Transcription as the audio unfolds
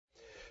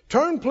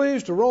Turn,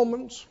 please, to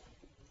Romans,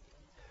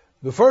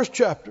 the first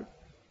chapter.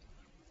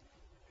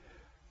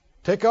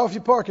 Take off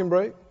your parking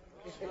brake.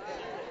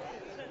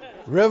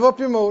 Rev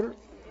up your motor.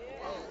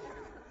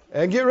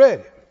 And get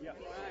ready.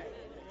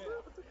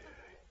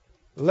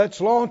 Let's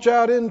launch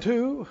out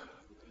into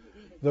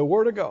the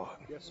Word of God.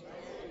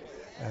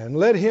 And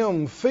let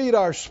Him feed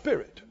our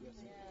spirit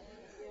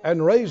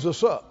and raise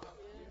us up.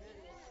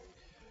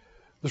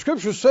 The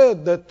Scripture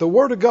said that the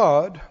Word of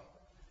God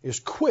is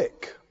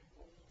quick.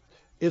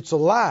 It's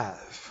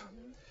alive.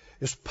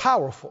 It's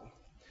powerful.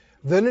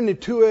 Than any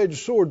two-edged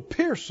sword,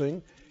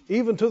 piercing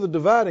even to the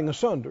dividing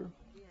asunder,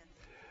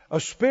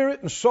 a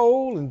spirit and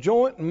soul and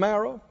joint and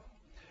marrow,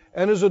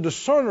 and is a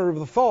discerner of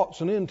the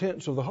thoughts and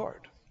intents of the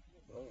heart.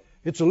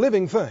 It's a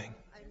living thing.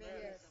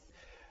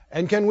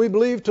 And can we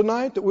believe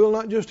tonight that we'll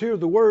not just hear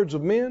the words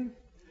of men,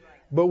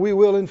 but we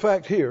will in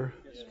fact hear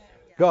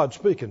God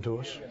speaking to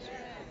us?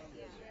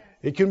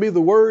 It can be the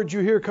words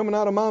you hear coming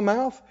out of my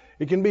mouth.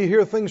 It can be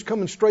hear things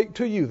coming straight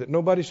to you that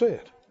nobody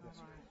said,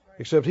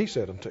 except He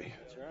said them to you.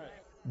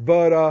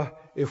 But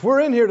if we're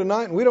in here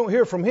tonight and we don't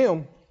hear from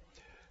Him,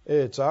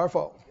 it's our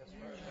fault.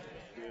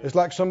 It's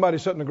like somebody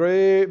setting a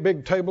great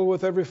big table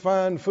with every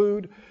fine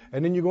food,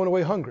 and then you're going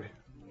away hungry.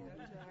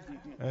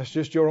 That's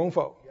just your own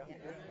fault.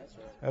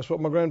 That's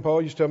what my grandpa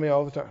used to tell me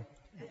all the time.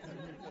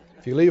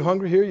 If you leave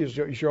hungry here,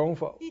 it's your own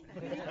fault.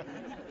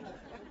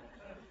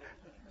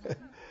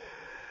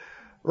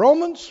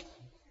 Romans,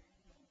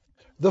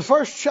 the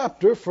first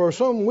chapter. For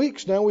some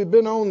weeks now, we've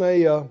been on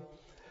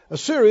a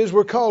series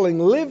we're calling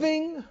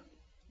Living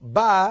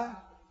by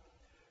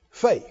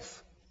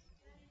Faith.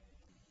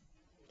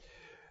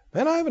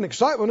 Man, I have an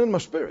excitement in my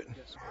spirit.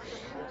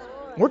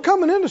 We're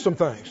coming into some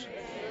things.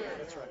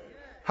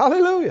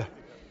 Hallelujah.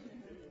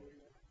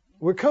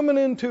 We're coming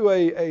into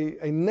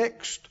a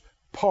next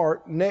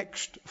part,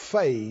 next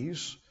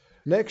phase,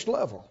 next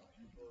level.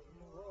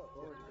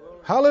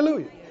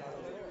 Hallelujah.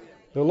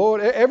 The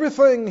Lord,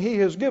 everything He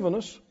has given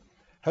us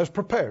has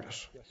prepared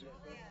us.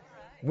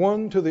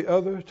 One to the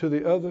other, to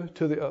the other,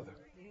 to the other.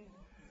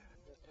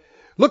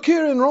 Look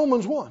here in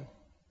Romans 1.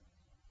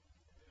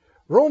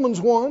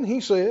 Romans 1,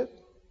 he said,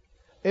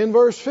 in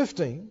verse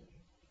 15,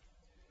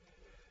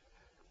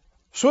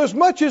 so as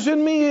much as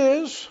in me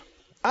is,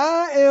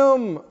 I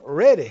am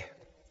ready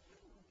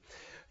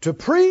to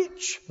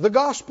preach the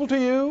gospel to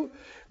you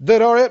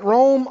that are at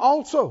Rome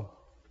also.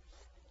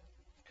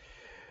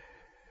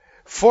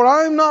 For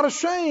I am not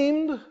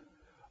ashamed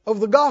of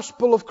the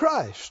gospel of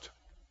Christ.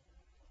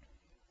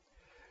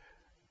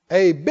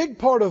 A big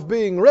part of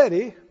being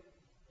ready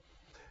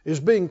is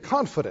being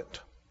confident.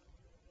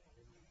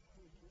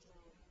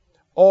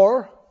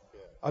 Or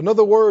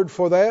another word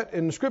for that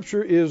in the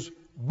Scripture is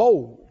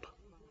bold.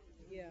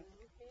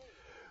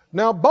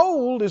 Now,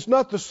 bold is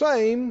not the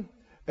same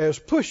as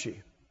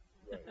pushy.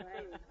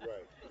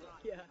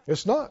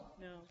 It's not.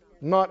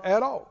 Not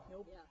at all.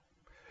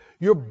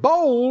 You're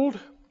bold,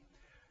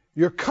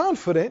 you're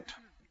confident,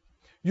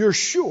 you're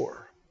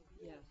sure,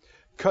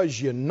 because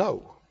you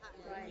know.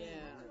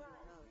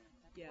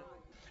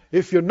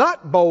 If you're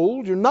not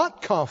bold, you're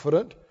not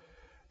confident,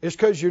 it's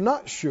because you're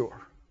not sure.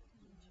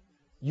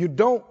 You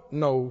don't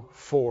know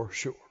for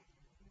sure.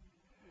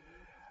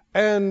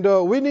 And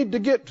we need to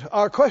get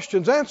our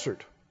questions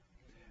answered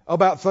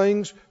about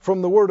things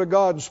from the Word of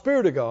God and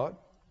Spirit of God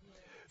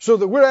so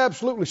that we're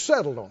absolutely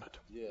settled on it.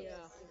 Yes.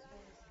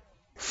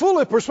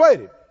 Fully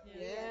persuaded.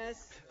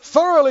 Yes.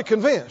 Thoroughly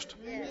convinced.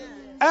 Yes.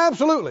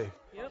 Absolutely.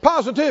 Yep.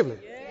 Positively.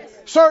 Yes.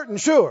 Certain,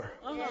 sure.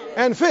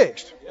 And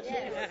fixed.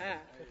 Yes.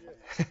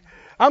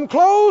 I'm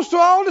closed to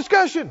all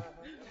discussion.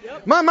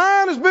 Yep. My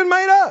mind has been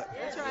made up.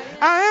 That's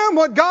right. I am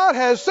what God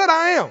has said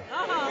I am.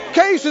 Uh-huh.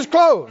 Case is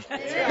closed.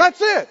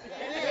 That's it.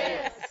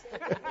 Yes.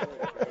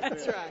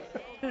 That's right.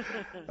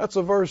 That's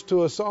a verse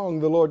to a song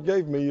the Lord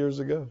gave me years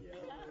ago.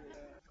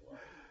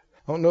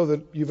 I don't know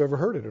that you've ever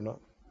heard it or not.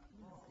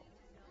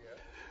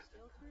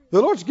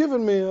 The Lord's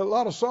given me a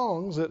lot of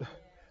songs that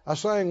I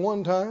sang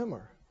one time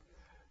or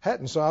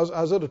hadn't sung.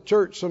 I was at a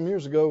church some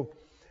years ago,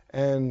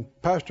 and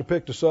Pastor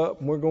picked us up,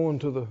 and we're going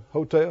to the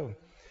hotel.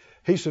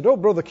 He said, "Oh,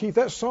 Brother Keith,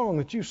 that song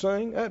that you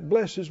sang, that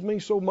blesses me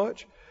so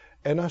much."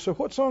 And I said,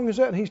 "What song is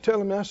that?" And he's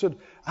telling me. I said,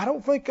 "I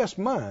don't think that's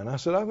mine." I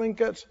said, "I think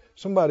that's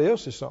somebody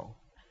else's song."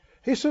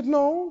 He said,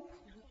 "No,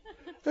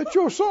 that's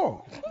your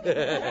song."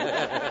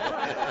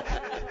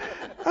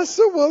 I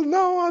said, "Well,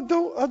 no, I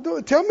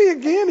don't. Tell me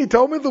again." He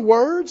told me the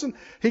words, and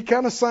he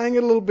kind of sang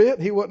it a little bit.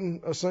 He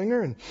wasn't a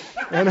singer,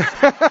 and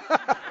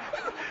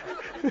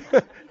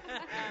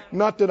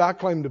not that I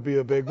claim to be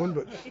a big one,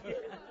 but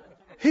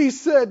he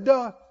said,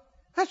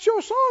 "That's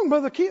your song,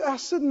 Brother Keith." I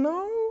said,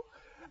 "No,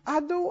 I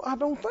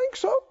don't think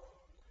so."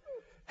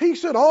 He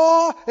said,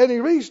 "Oh," and he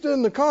reached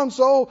in the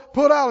console,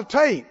 pulled out a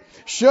tape,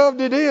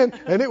 shoved it in,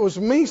 and it was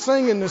me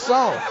singing the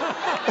song.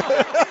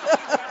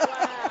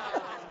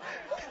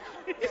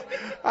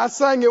 I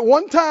sang it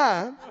one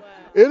time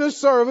in a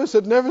service,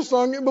 had never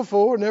sung it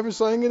before, never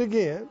sang it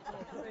again.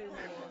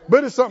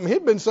 But it's something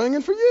he'd been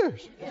singing for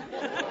years. Isn't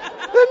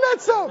that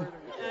something?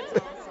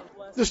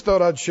 Just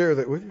thought I'd share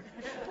that with you.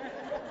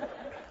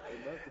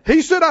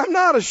 He said, I'm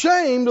not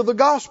ashamed of the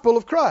gospel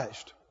of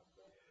Christ.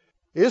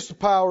 It's the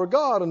power of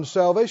God unto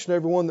salvation,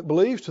 everyone that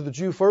believes, to the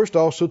Jew first,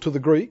 also to the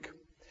Greek.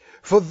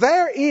 For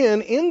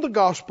therein, in the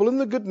gospel, in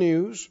the good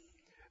news,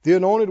 the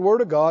anointed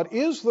word of God,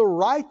 is the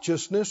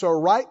righteousness or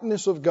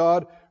rightness of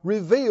God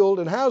revealed.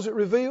 And how's it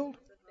revealed?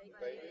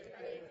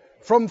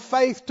 From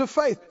faith to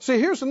faith. See,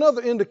 here's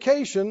another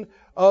indication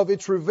of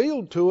it's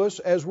revealed to us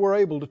as we're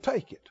able to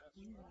take it.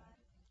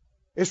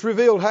 It's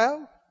revealed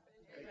how?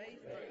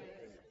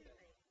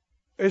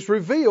 It's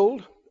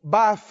revealed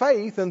by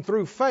faith and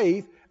through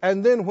faith,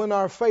 and then when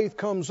our faith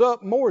comes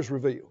up, more is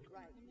revealed.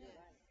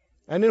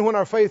 And then when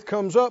our faith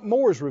comes up,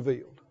 more is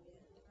revealed.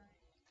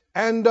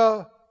 And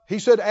he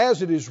said,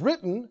 as it is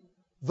written,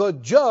 the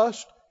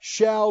just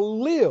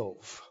shall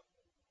live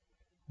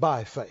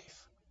by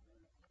faith.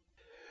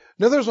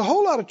 Now there's a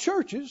whole lot of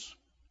churches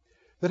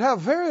that have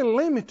very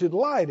limited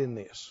light in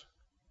this.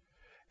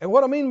 And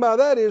what I mean by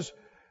that is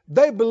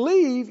they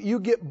believe you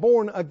get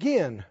born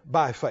again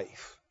by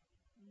faith.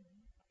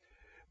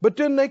 But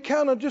then they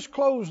kind of just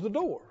close the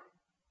door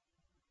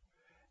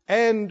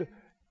and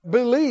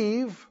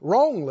believe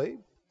wrongly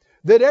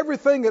that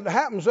everything that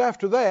happens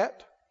after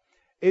that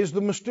is the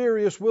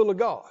mysterious will of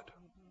God.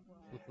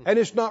 And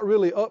it's not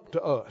really up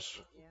to us.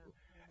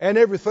 And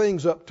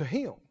everything's up to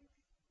Him.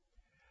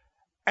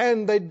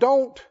 And they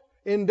don't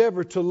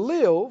endeavor to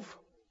live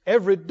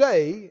every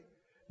day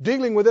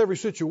dealing with every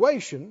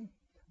situation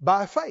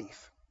by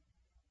faith.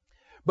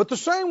 But the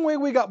same way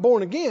we got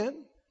born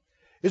again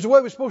is the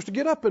way we're supposed to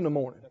get up in the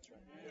morning.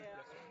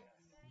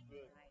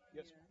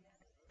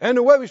 And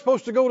the way we're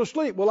supposed to go to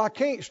sleep. Well, I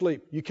can't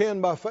sleep. You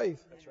can by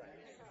faith.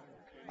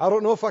 I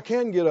don't know if I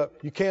can get up.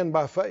 You can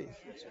by faith.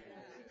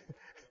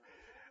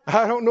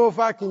 I don't know if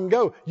I can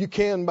go. You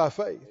can by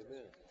faith.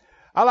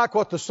 I like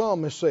what the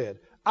psalmist said.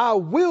 I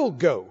will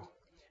go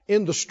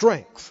in the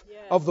strength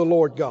of the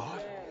Lord God.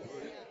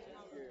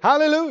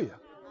 Hallelujah.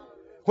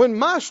 When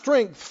my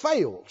strength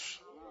fails,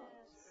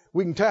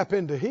 we can tap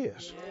into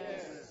His.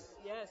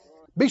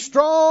 Be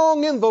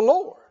strong in the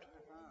Lord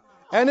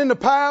and in the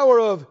power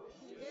of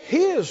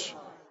His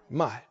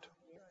might.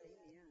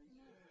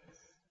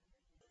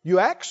 You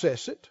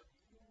access it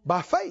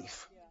by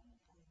faith.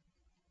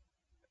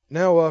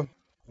 Now,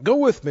 go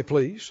with me,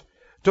 please,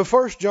 to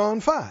 1 John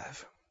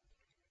 5.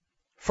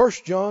 1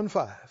 John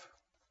 5.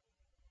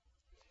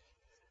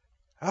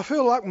 I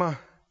feel like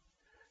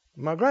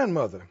my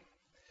grandmother,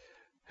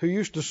 who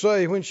used to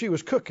say when she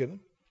was cooking,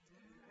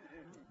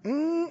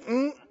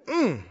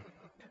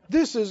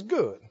 this is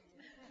good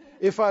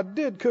if I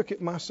did cook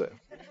it myself.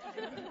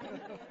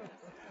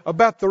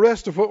 About the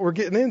rest of what we're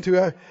getting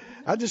into,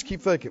 I just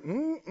keep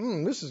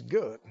thinking, this is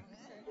good.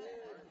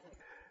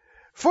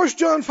 1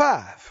 John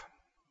 5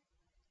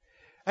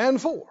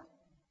 and 4.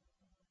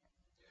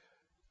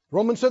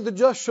 Romans said the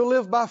just shall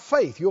live by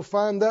faith. You'll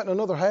find that in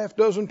another half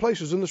dozen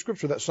places in the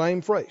Scripture, that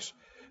same phrase.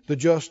 The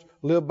just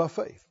live by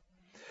faith.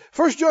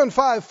 1 John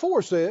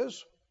 5:4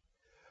 says,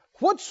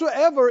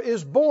 whatsoever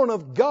is born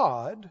of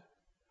God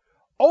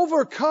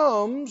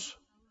overcomes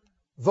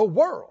the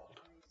world.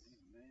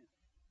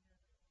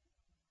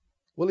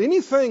 Well,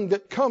 anything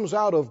that comes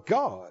out of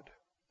God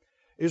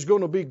is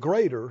going to be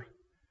greater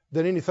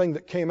than anything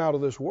that came out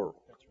of this world.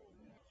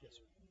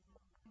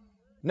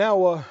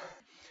 Now,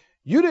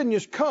 you didn't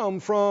just come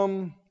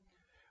from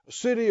a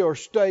city or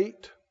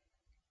state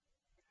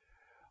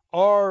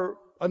or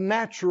a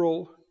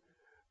natural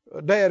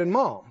dad and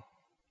mom.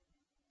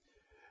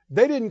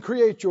 They didn't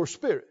create your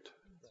spirit.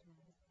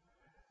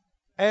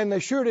 And they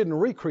sure didn't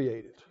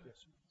recreate it.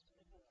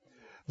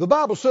 The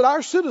Bible said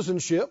our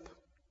citizenship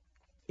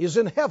is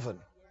in heaven.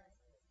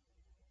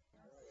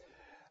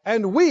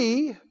 And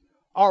we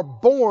are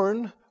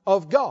born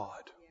of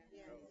God.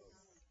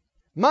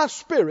 My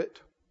spirit,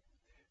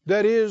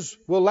 that is,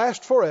 will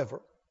last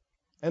forever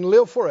and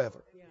live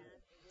forever.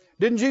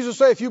 Didn't Jesus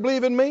say, if you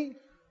believe in me,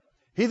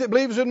 he that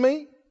believes in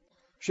me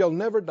shall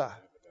never die.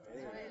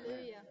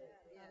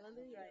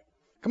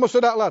 Come on, say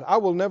it out loud. I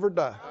will never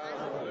die.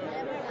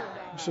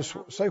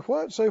 Say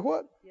what? Say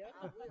what?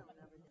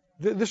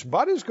 This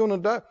body's going to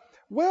die.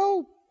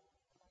 Well,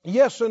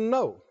 yes and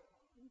no.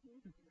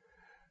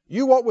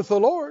 You walk with the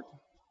Lord,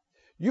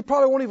 you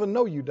probably won't even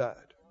know you died.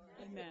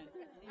 Amen.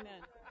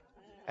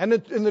 And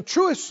in the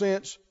truest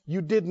sense,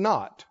 you did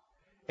not.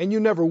 And you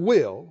never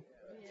will.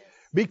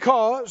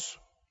 Because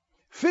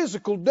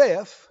physical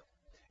death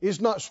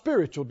is not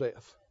spiritual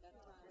death.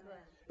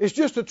 It's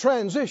just a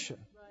transition.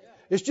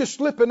 It's just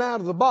slipping out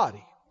of the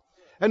body.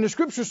 And the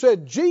Scripture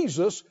said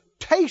Jesus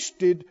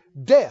tasted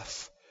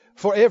death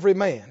for every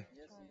man.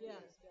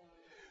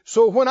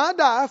 So when I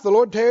die, if the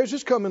Lord tarries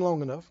his coming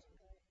long enough,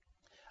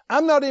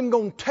 I'm not even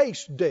going to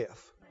taste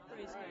death.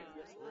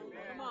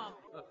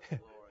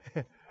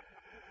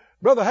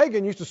 Brother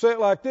Hagin used to say it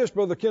like this,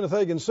 Brother Kenneth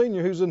Hagin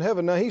Sr., who's in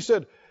heaven now. He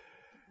said,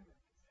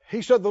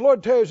 the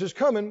Lord tarries his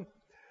coming,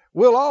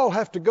 we'll all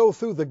have to go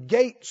through the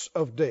gates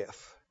of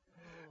death.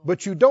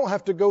 But you don't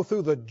have to go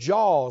through the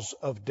jaws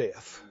of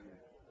death.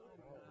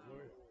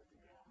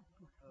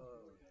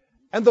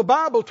 And the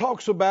Bible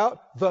talks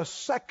about the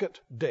second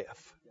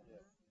death.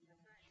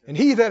 And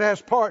he that has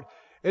part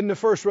in the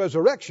first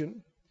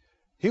resurrection,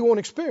 he won't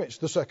experience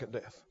the second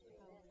death.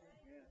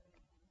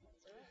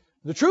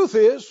 The truth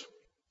is,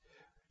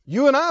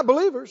 you and I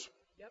believers,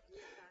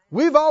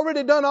 we've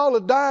already done all the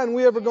dying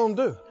we ever going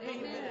to do.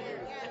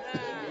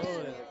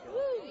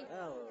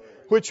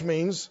 Which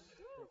means,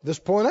 this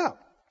point out,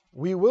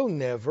 we will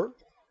never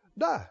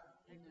die.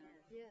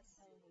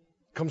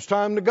 Comes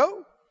time to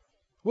go,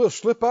 we'll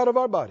slip out of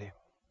our body.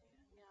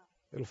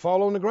 It'll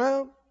fall on the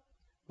ground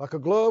like a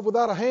glove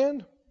without a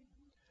hand,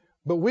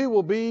 but we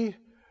will be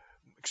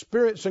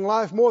experiencing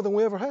life more than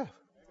we ever have.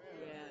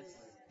 Yes.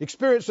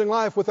 Experiencing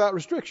life without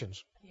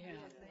restrictions. Yeah.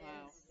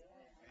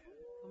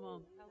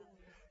 Wow.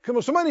 Come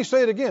on, somebody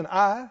say it again.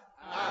 I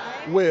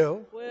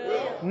will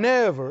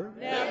never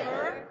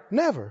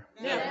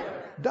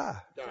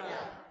die.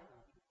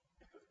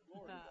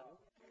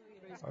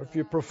 Or if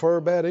you prefer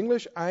bad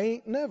English, I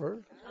ain't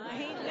never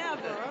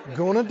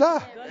gonna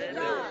die.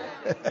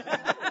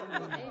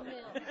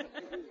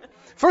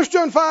 1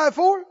 John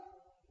 5:4.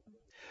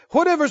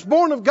 Whatever's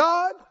born of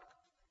God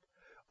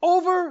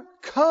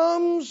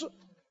overcomes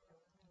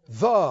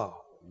the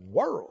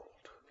world.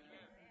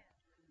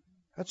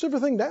 That's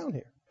everything down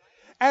here.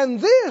 And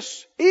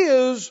this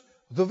is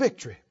the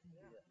victory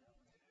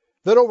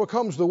that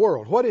overcomes the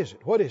world. What is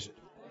it? What is it?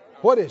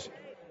 What is it?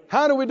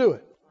 How do we do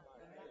it?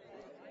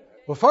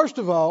 Well, first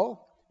of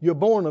all, you're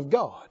born of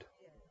God.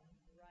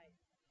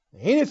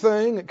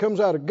 Anything that comes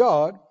out of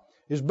God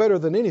is better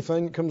than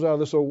anything that comes out of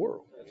this old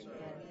world.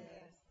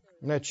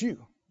 And that's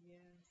you.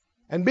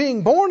 And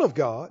being born of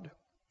God,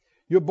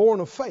 you're born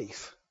of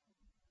faith.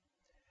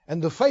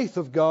 And the faith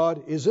of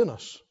God is in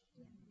us.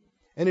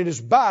 And it is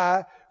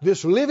by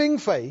this living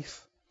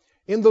faith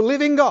in the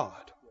living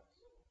God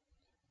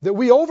that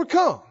we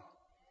overcome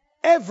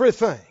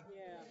everything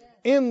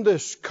in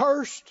this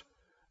cursed,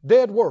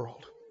 dead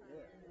world.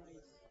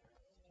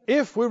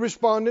 If we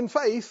respond in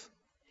faith,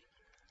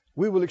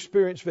 we will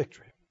experience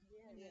victory.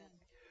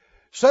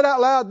 Said out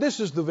loud,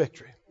 this is the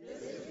victory.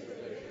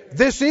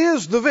 This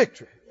is the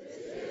victory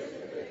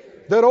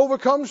that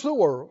overcomes the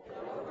world,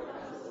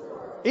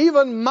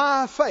 even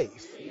my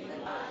faith.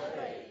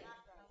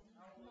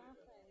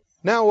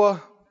 Now,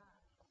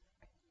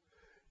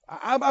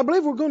 I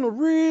believe we're going to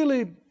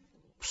really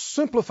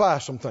simplify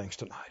some things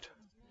tonight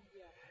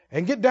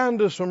and get down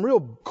to some real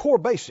core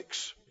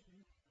basics.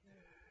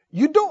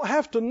 You don't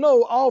have to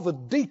know all the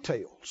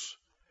details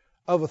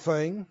of a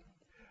thing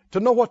to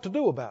know what to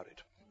do about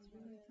it.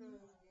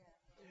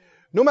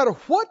 No matter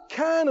what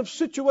kind of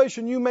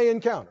situation you may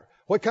encounter,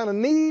 what kind of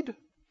need,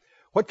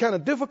 what kind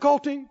of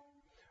difficulty,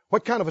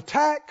 what kind of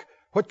attack,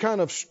 what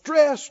kind of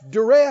stress,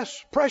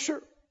 duress,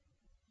 pressure,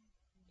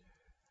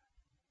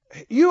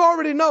 you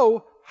already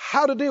know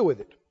how to deal with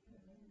it.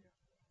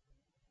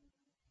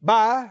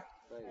 By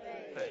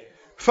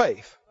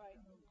faith.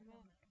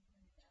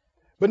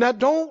 But now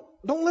don't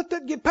let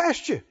that get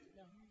past you.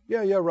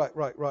 Yeah, right.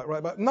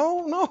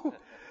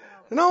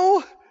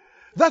 No.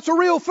 That's a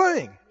real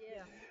thing.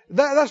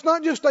 That's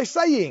not just a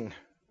saying.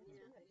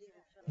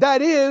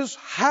 That is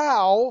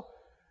how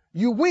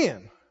you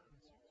win.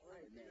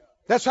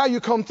 That's how you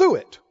come through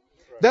it.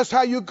 That's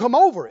how you come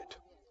over it.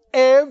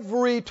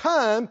 Every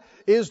time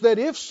is that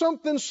if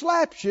something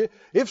slaps you,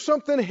 if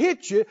something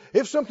hits you,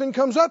 if something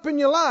comes up in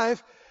your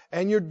life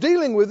and you're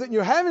dealing with it and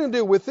you're having to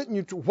deal with it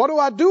and what do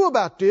I do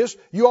about this?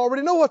 You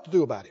already know what to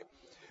do about it.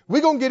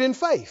 We're going to get in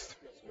faith.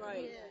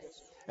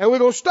 And we're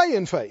going to stay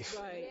in faith.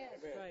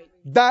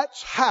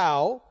 That's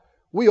how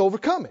we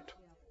overcome it.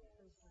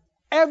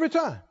 Every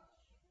time.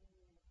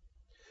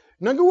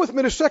 Now go with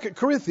me to 2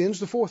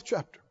 Corinthians, the 4th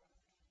chapter.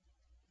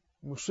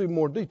 We'll see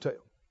more detail.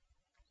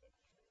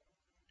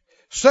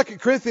 2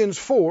 Corinthians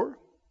 4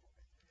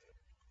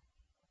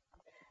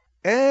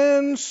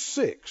 and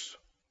 6.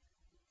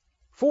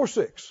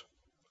 4:6.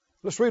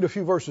 Let's read a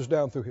few verses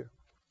down through here.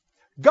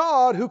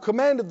 God, who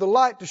commanded the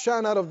light to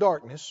shine out of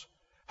darkness,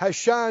 has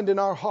shined in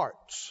our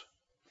hearts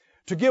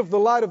to give the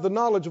light of the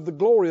knowledge of the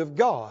glory of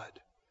God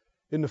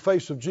in the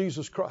face of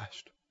Jesus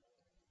Christ.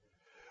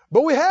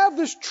 But we have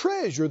this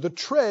treasure, the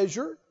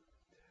treasure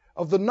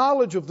of the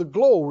knowledge of the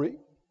glory,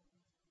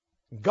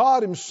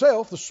 God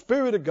Himself, the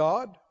Spirit of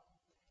God,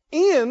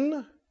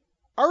 in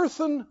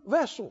earthen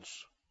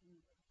vessels.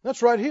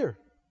 That's right here.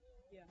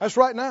 That's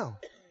right now.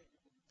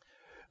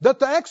 That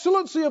the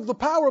excellency of the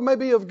power may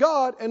be of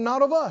God and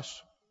not of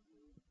us.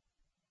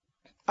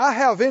 I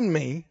have in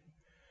me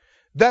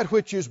that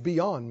which is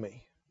beyond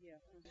me,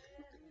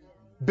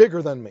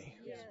 bigger than me,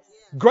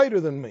 greater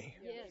than me,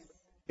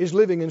 is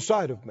living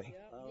inside of me.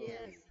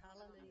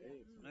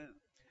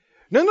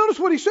 Now notice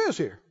what he says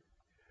here.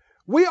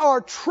 We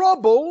are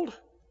troubled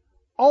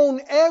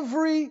on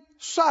every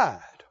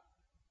side,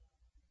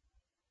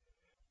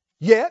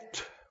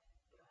 yet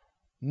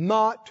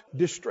not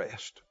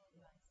distressed.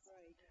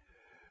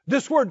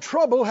 This word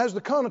trouble has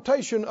the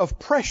connotation of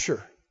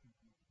pressure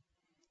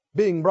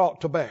being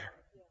brought to bear.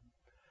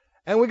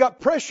 And we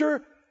got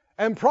pressure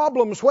and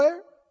problems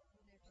where?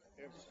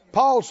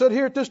 Paul said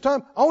here at this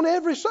time, on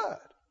every side.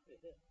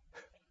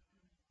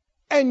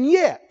 And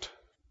yet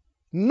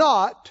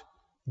not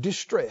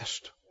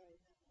distressed.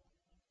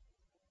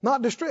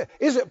 Not distressed.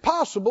 Is it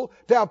possible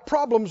to have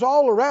problems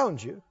all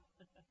around you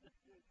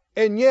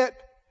and yet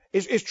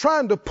it's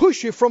trying to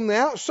push you from the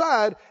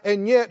outside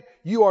and yet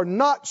you are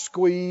not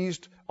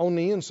squeezed on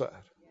the inside?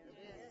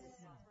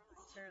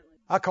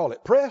 I call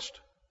it pressed,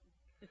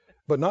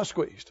 but not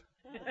squeezed.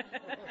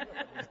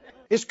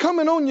 It's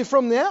coming on you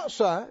from the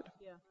outside,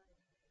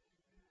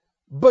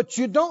 but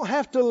you don't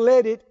have to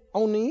let it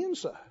on the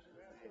inside.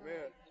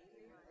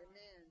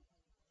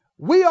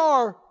 We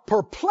are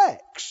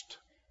perplexed.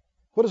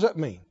 What does that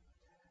mean?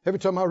 Every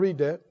time I read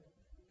that,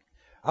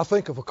 I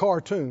think of a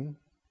cartoon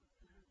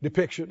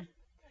depiction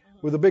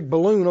with a big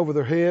balloon over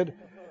their head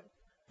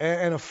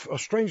and a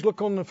strange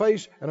look on their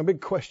face and a big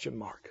question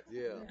mark.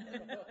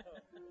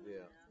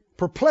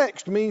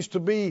 Perplexed means to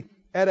be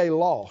at a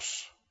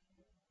loss.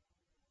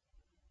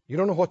 You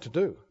don't know what to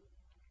do.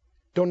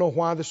 Don't know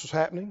why this is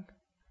happening.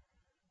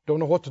 Don't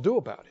know what to do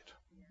about it.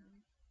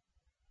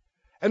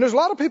 And there's a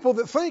lot of people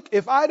that think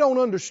if I don't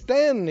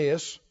understand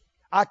this,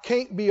 I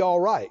can't be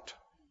all right.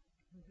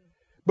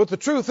 But the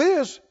truth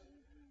is,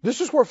 this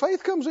is where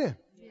faith comes in.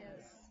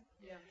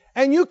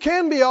 And you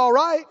can be all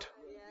right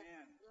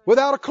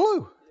without a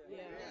clue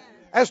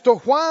as to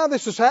why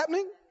this is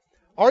happening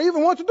or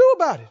even what to do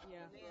about it.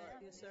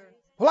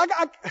 Well,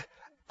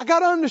 I got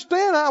to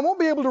understand. I won't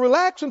be able to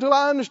relax until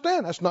I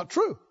understand. That's not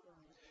true.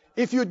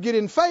 If you'd get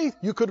in faith,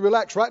 you could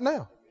relax right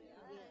now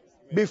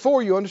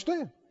before you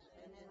understand.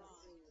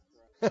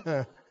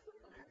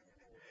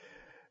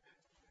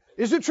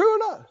 Is it true or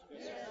not?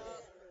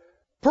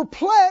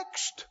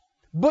 Perplexed,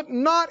 but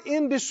not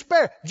in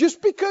despair.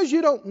 Just because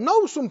you don't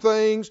know some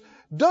things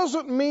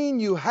doesn't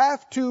mean you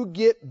have to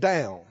get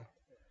down.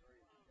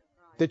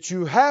 That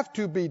you have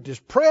to be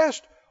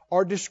depressed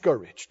or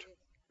discouraged.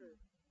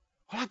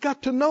 Well, I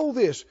got to know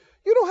this.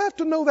 You don't have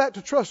to know that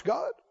to trust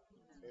God.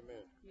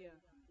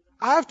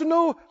 I have to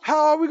know,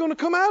 how are we going to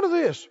come out of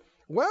this?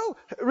 Well,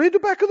 read the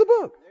back of the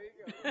book.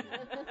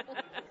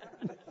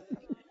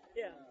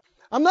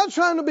 I'm not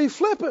trying to be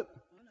flippant.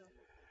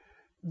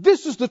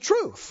 This is the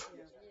truth.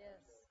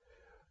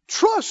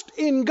 Trust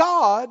in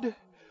God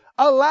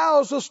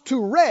allows us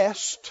to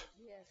rest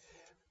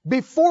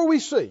before we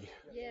see,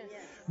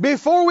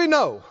 before we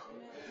know,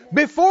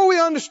 before we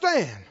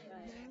understand,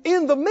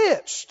 in the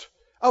midst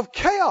of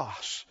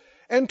chaos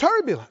and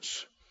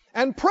turbulence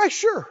and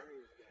pressure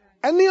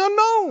and the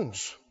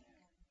unknowns.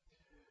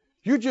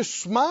 You just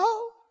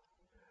smile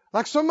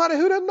like somebody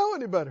who doesn't know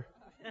any better.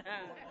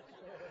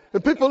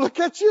 And people look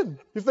at you.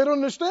 If they don't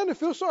understand, they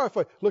feel sorry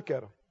for you. Look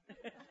at them.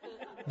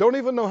 Don't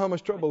even know how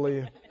much trouble they're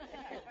in.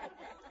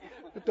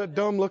 Get that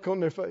dumb look on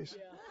their face.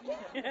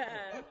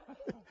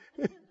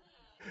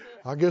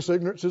 I guess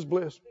ignorance is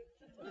bliss.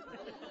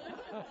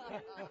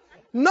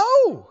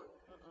 No,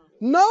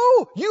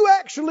 you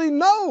actually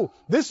know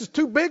this is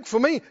too big for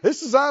me.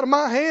 This is out of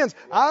my hands.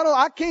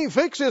 I can't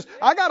fix this.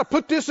 I got to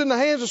put this in the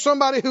hands of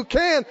somebody who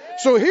can.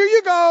 So here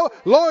you go.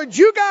 Lord,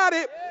 you got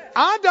it.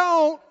 I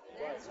don't.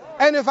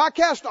 And if I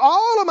cast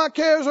all of my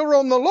cares over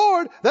on the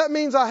Lord, that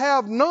means I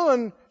have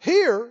none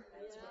here,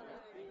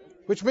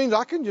 which means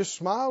I can just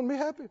smile and be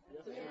happy.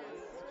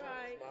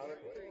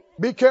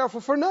 Be careful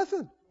for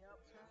nothing.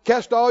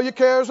 Cast all your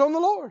cares on the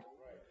Lord.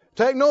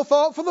 Take no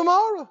thought for the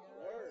morrow.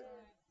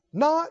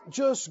 Not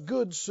just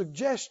good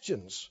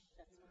suggestions,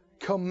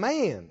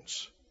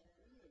 commands.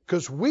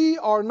 Because we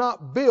are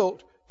not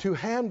built to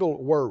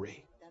handle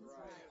worry.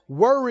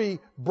 Worry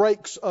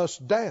breaks us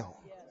down.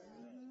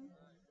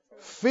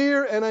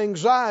 Fear and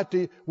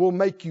anxiety will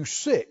make you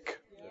sick.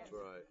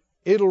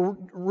 It'll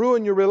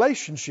ruin your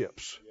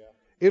relationships.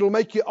 It'll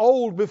make you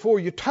old before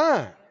your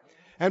time.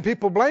 And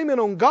people blame it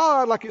on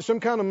God like it's some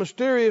kind of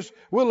mysterious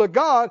will of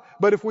God.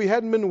 But if we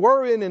hadn't been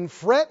worrying and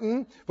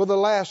fretting for the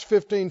last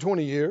 15,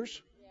 20 years,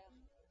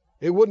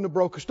 it wouldn't have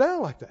broke us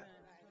down like that.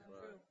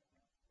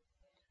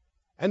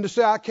 And to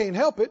say I can't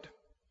help it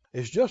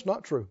is just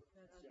not true.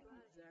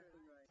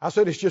 I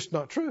said it's just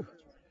not true.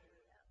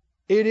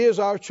 It is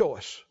our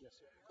choice.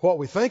 What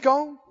we think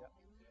on,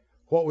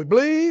 what we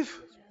believe,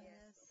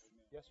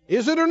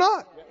 is it or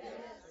not?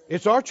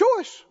 It's our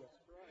choice.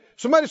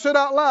 Somebody said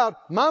out loud,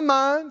 my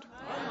mind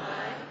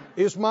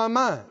is my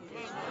mind.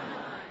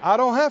 I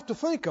don't have to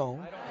think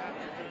on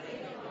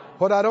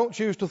what I don't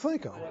choose to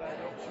think on.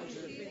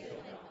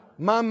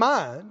 My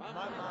mind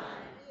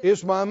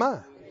is my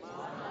mind.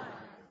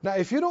 Now,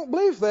 if you don't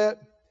believe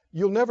that,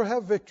 you'll never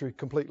have victory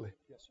completely.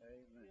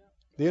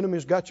 The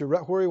enemy's got you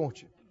right where he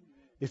wants you.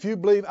 If you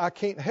believe I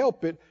can't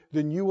help it,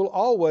 then you will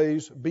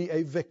always be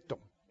a victim.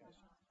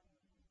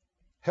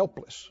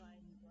 Helpless.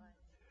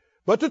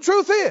 But the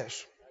truth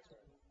is,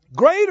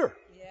 greater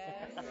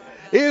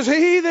is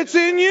He that's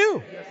in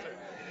you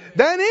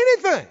than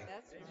anything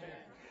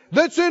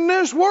that's in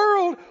this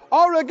world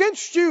or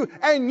against you.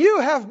 And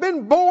you have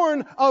been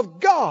born of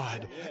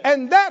God.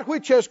 And that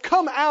which has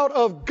come out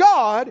of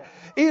God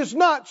is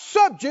not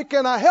subject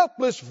and a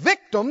helpless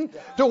victim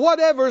to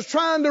whatever is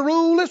trying to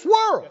rule this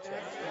world.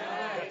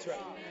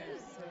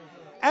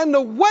 And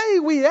the way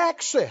we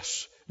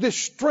access this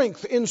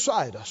strength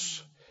inside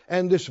us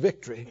and this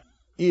victory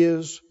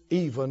is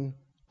even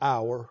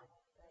our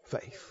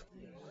faith.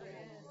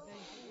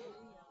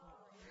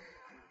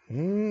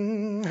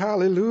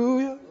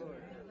 Hallelujah.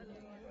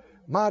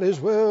 Might as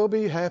well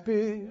be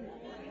happy.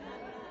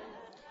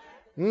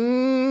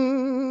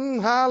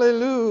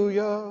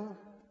 Hallelujah.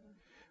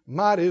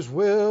 Might as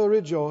well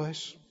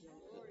rejoice.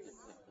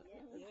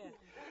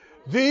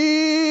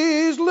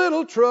 These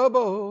little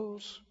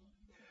troubles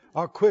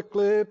are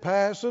quickly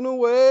passing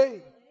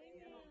away.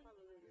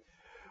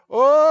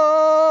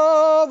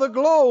 Oh, the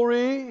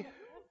glory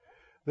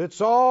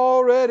that's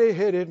already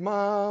headed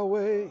my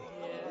way.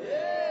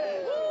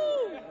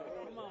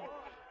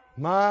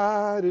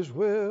 Might as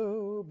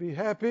well be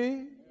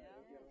happy.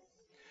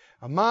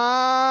 I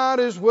might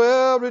as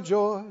well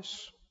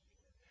rejoice.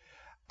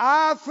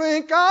 I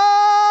think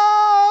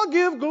I'll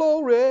give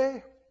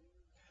glory.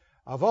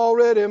 I've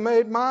already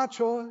made my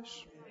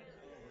choice.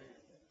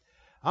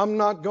 I'm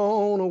not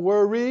gonna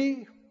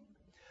worry.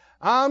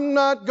 I'm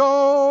not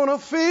gonna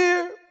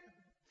fear.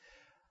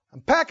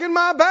 I'm packing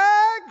my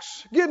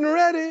bags, getting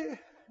ready,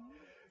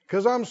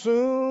 'cause I'm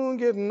soon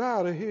getting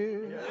out of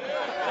here.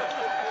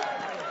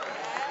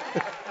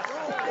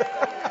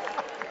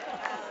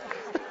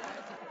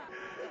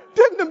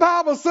 Didn't the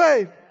Bible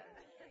say,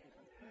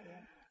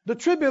 the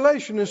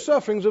tribulation and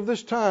sufferings of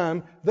this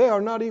time, they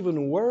are not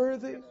even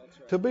worthy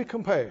to be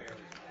compared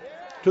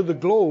to the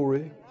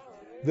glory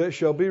that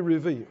shall be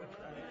revealed?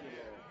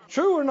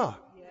 True or not?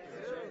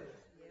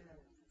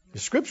 The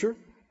Scripture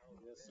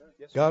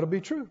got to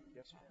be true.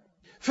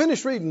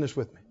 Finish reading this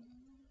with me.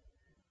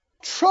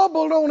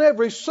 Troubled on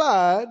every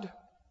side,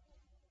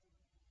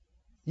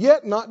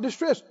 yet not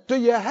distressed. Do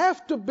you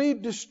have to be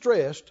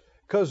distressed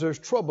because there's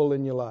trouble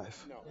in your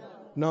life?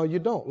 No, you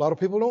don't. A lot of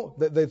people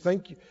don't. They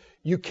think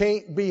you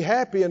can't be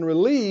happy and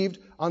relieved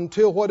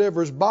until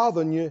whatever's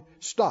bothering you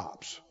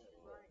stops.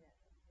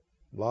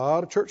 A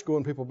lot of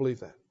church-going people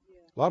believe that.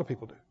 A lot of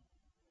people do.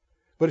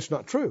 But it's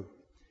not true.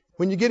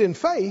 When you get in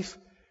faith,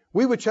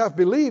 we which have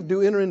believed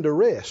do enter into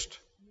rest.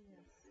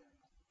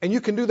 And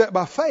you can do that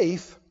by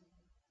faith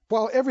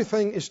while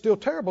everything is still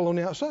terrible on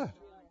the outside.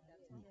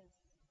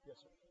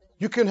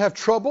 You can have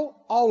trouble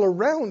all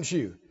around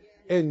you,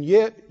 and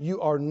yet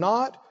you are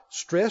not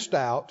stressed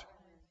out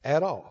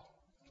at all.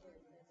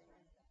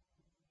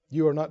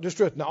 You are not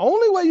distressed. The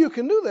only way you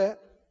can do that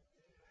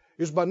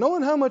is by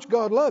knowing how much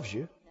God loves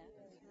you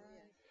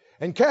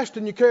and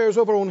casting your cares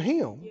over on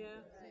Him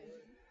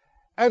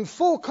and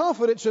full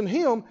confidence in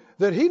Him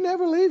that He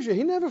never leaves you.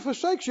 He never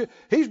forsakes you.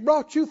 He's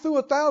brought you through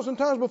 1,000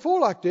 times before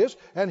like this,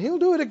 and He'll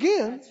do it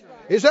again.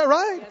 Is that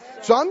right?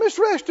 So I'm just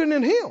resting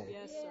in Him.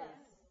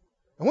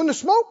 And when the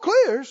smoke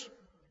clears,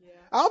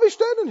 I'll be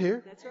standing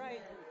here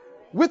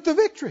with the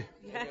victory.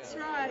 That's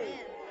right.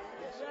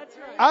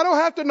 I don't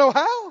have to know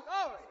how.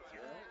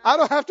 I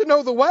don't have to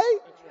know the way.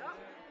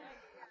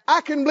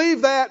 I can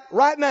believe that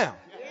right now.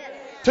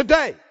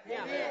 Today.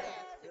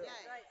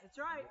 That's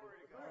right.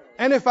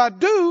 And if I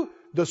do,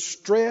 the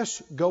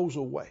stress goes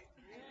away.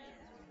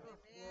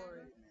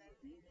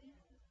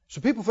 So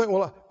people think,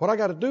 well, what I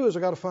got to do is I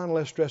got to find a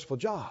less stressful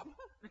job.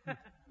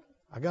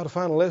 I got to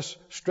find a less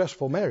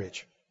stressful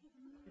marriage.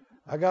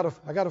 I got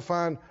to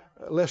find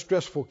less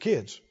stressful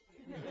kids.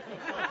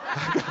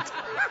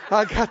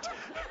 I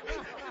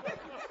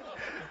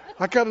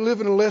got to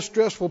live in a less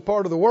stressful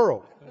part of the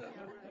world.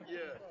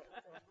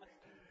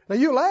 Now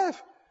you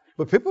laugh,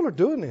 but people are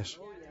doing this.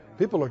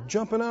 People are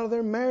jumping out of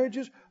their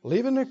marriages,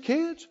 leaving their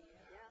kids,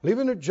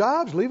 leaving their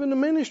jobs, leaving the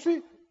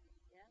ministry.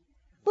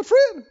 But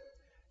friend,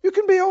 you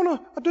can be on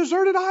a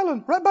deserted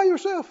island right by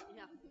yourself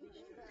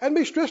and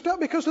be stressed out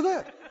because of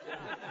that.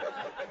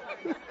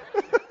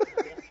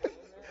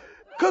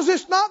 Because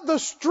it's not the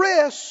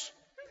stress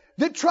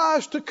that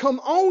tries to come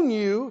on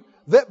you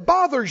that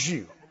bothers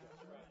you.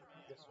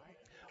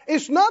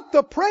 It's not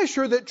the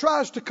pressure that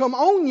tries to come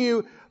on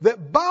you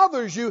that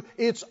bothers you.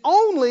 It's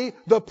only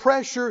the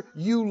pressure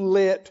you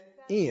let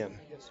in.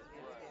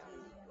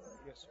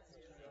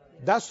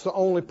 That's the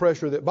only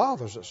pressure that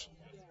bothers us,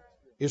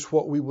 is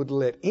what we would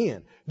let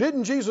in.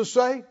 Didn't Jesus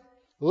say,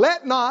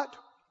 let not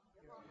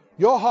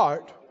your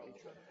heart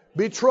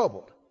be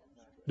troubled?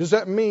 Does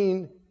that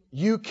mean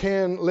you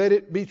can let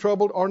it be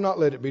troubled or not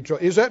let it be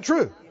troubled? Is that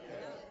true?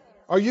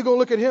 Are you going to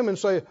look at Him and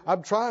say,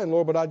 I'm trying,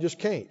 Lord, but I just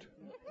can't?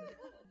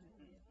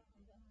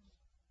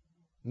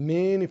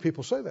 Many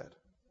people say that.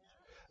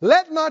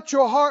 Let not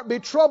your heart be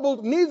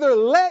troubled, neither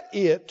let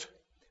it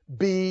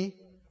be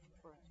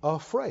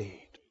afraid.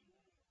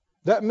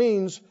 That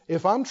means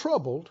if I'm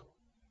troubled,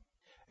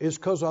 it's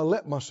because I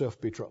let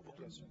myself be troubled.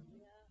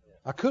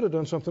 I could have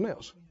done something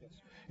else.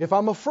 If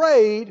I'm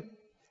afraid,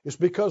 it's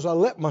because I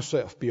let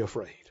myself be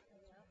afraid.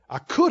 I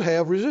could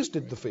have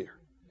resisted the fear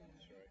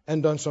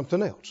and done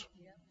something else.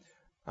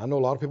 I know a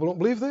lot of people don't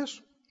believe this,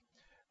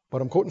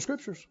 but I'm quoting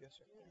scriptures.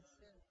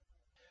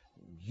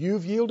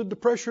 You've yielded to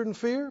pressure and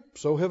fear,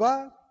 so have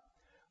I.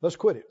 Let's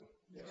quit it.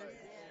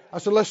 I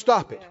said, let's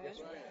stop it.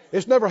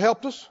 It's never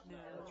helped us.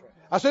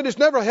 I said, it's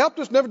never helped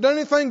us, never done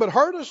anything but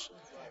hurt us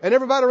and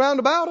everybody around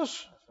about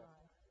us.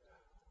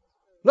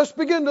 Let's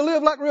begin to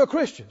live like real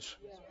Christians.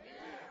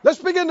 Let's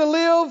begin to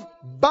live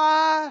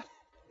by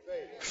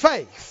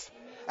faith.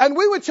 And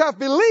we which have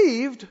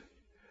believed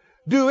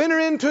do enter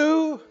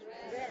into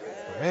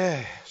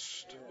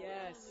rest.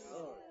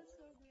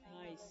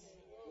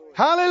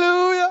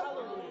 Hallelujah.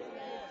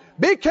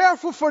 Be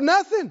careful for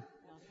nothing,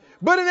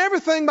 but in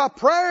everything by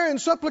prayer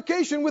and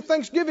supplication with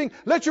thanksgiving,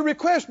 let your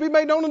requests be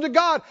made known unto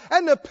God.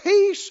 And the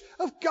peace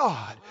of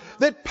God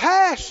that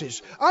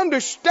passes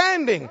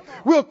understanding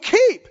will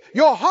keep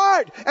your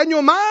heart and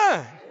your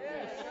mind.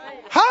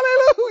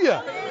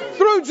 Hallelujah.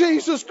 Through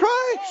Jesus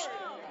Christ.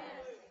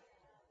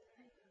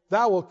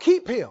 Thou will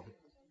keep him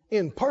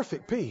in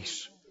perfect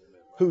peace,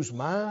 whose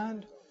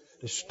mind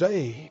is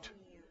stayed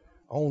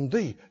on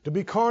thee. To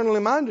be carnally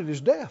minded is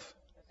death,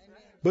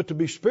 but to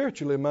be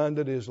spiritually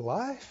minded is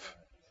life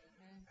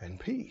and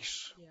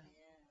peace.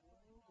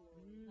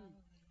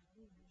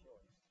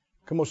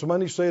 Come on,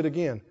 somebody say it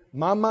again.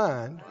 My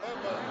mind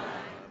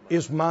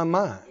is my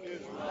mind.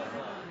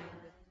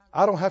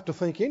 I don't have to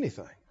think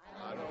anything.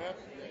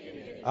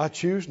 I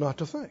choose not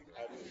to think.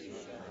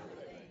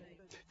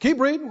 Keep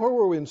reading. Where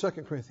were we in 2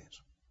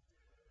 Corinthians?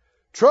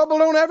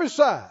 Troubled on every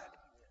side.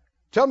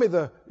 Tell me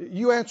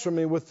you answer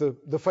me with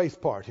the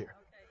faith part here.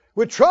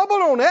 We're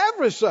troubled on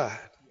every side.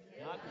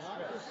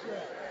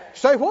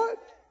 Say what?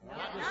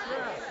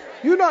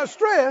 You're not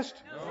stressed?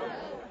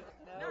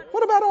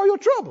 What about all your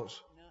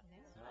troubles?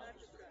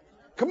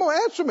 Come on,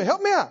 answer me.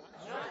 Help me out.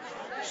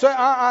 Say,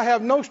 I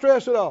have no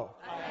stress at all.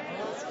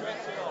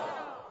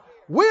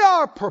 We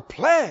are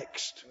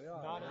perplexed.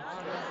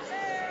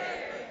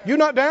 You're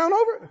not down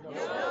over it?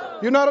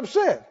 You're not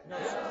upset?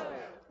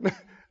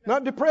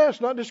 Not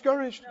depressed? Not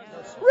discouraged?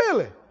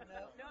 Really?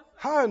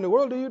 How in the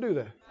world do you do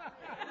that?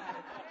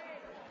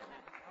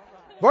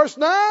 Verse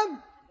 9.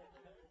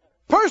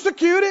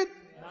 Persecuted.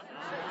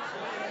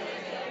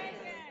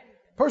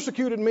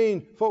 Persecuted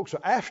means folks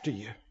are after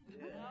you.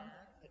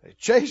 They're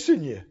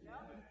chasing you.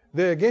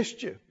 They're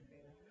against you.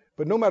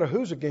 But no matter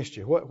who's against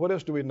you, what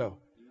else do we know?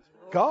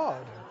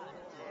 God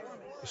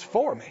is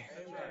for me.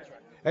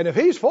 And if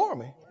he's for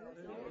me,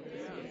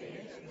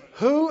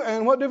 who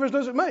and what difference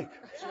does it make?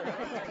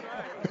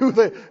 who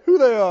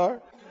they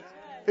are.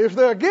 If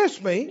they're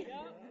against me,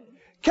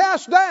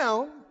 cast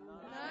down,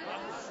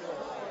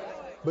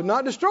 but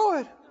not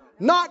destroyed.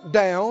 Knocked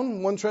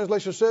down, one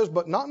translation says,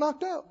 but not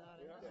knocked out.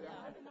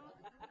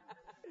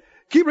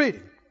 Keep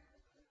reading.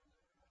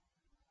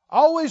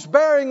 Always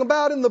bearing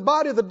about in the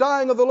body the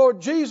dying of the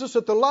Lord Jesus,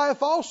 that the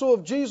life also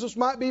of Jesus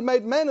might be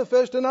made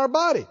manifest in our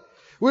body.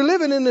 We're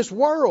living in this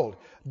world,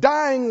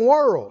 dying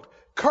world,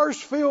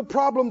 curse-filled,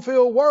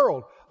 problem-filled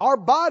world. Our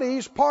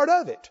body's part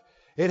of it.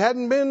 It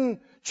hadn't been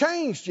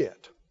changed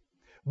yet.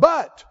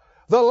 But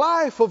the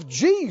life of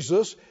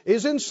Jesus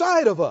is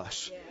inside of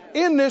us,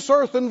 in this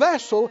earthen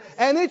vessel,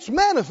 and it's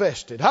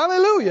manifested,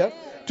 hallelujah,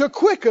 to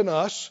quicken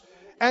us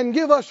and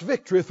give us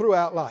victory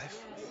throughout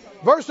life.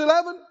 Verse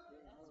 11.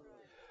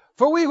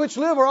 For we which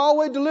live are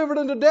always delivered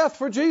unto death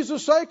for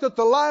Jesus' sake, that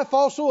the life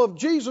also of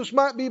Jesus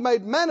might be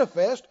made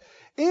manifest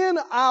in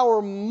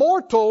our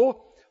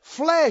mortal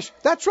flesh.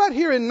 That's right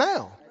here and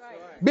now.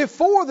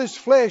 Before this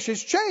flesh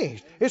is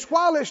changed. It's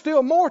while it's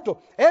still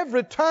mortal.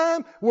 Every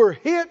time we're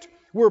hit,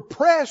 we're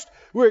pressed,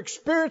 we're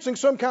experiencing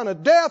some kind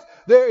of death,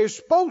 there is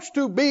supposed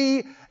to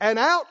be an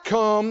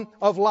outcome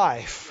of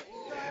life.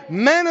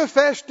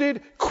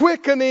 Manifested,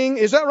 quickening,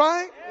 is that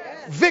right?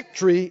 Yes.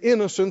 Victory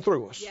in us and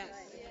through us. Yes.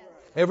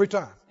 Every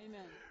time.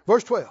 Amen.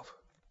 Verse 12.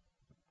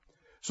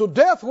 So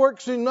death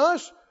works in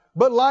us,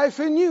 but life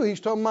in you. He's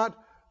talking about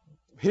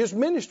his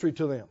ministry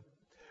to them.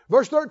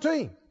 Verse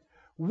 13.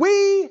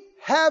 We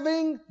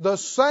having the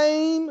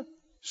same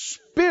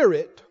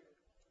spirit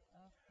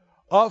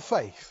of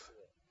faith.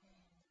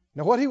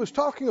 Now what he was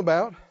talking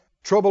about,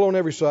 trouble on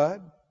every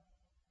side,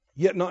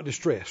 yet not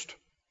distressed.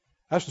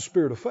 That's the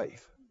spirit of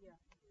faith.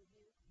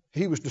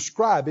 He was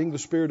describing the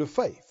spirit of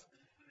faith.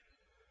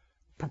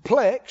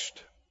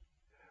 Perplexed,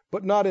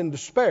 but not in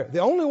despair. The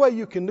only way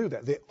you can do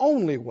that, the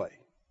only way.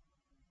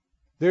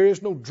 There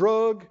is no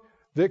drug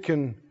that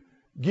can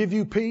give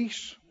you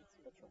peace.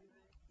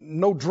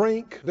 No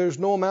drink. There's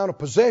no amount of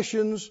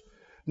possessions.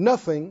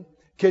 Nothing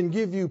can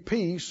give you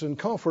peace and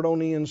comfort on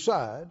the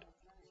inside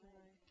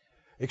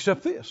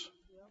except this.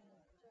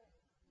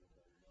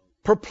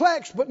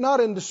 Perplexed but not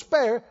in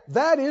despair,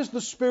 that is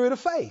the spirit of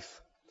faith.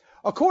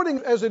 According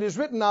as it is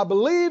written, I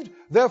believed,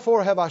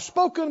 therefore have I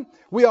spoken.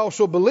 We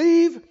also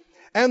believe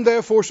and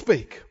therefore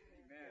speak.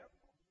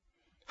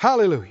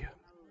 Hallelujah.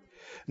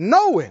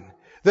 Knowing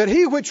that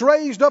he which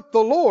raised up the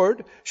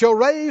Lord shall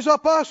raise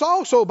up us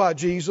also by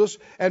Jesus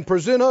and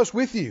present us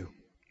with you.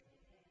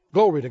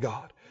 Glory to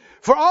God.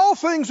 For all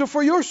things are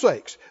for your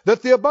sakes,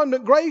 that the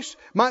abundant grace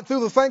might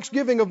through the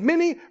thanksgiving of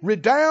many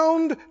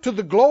redound to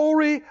the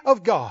glory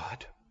of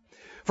God.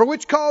 For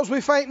which cause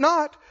we faint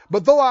not,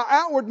 but though our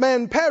outward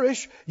man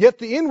perish, yet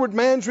the inward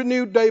man's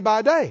renewed day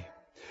by day.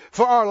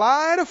 For our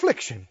light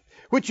affliction,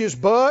 which is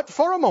but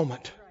for a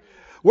moment,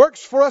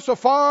 works for us a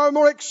far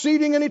more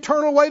exceeding and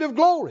eternal weight of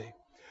glory,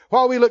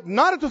 while we look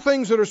not at the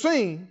things that are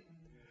seen,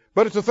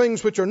 but at the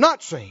things which are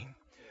not seen.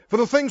 For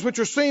the things which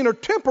are seen are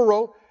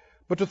temporal,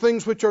 but the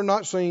things which are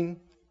not seen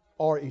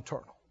are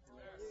eternal.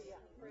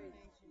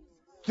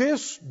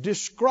 This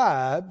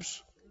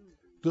describes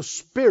the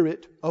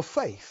spirit of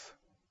faith.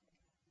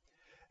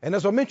 And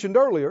as I mentioned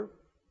earlier,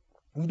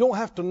 you don't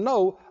have to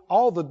know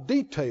all the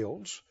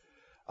details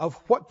of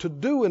what to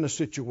do in a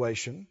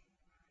situation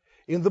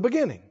in the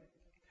beginning.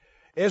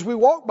 As we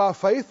walk by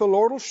faith, the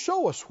Lord will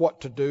show us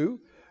what to do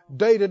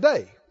day to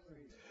day.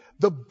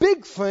 The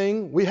big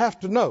thing we have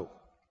to know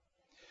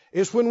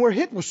is when we're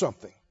hit with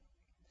something,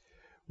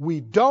 we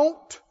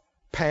don't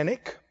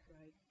panic.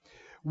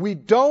 We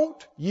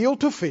don't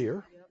yield to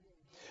fear.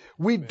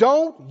 We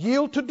don't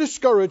yield to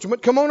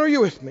discouragement. Come on, are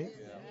you with me?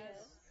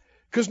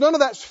 Because none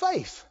of that's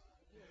faith.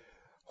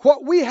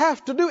 What we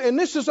have to do, and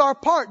this is our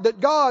part that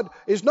God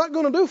is not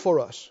going to do for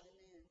us.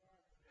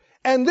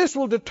 And this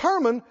will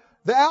determine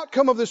the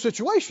outcome of the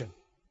situation.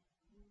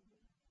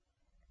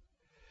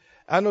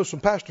 I know some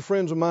pastor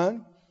friends of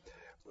mine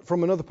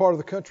from another part of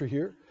the country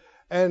here,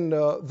 and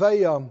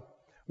they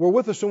were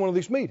with us in one of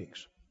these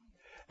meetings.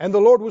 And the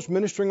Lord was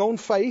ministering on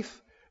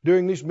faith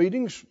during these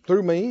meetings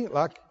through me,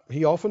 like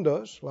He often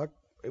does, like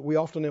we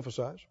often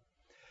emphasize.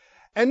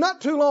 And not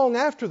too long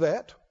after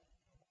that,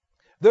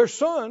 their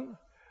son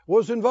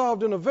was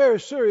involved in a very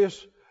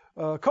serious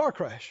car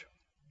crash.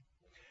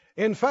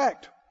 In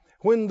fact,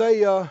 when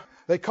they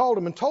called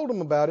him and told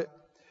him about it,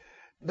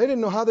 they didn't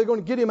know how they were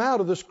going to get him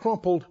out of this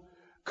crumpled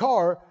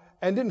car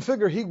and didn't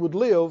figure he would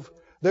live.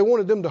 They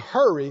wanted them to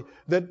hurry,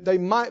 that they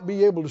might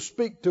be able to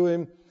speak to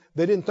him.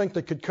 They didn't think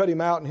they could cut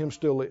him out and him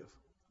still live.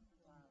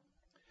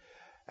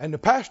 And the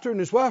pastor and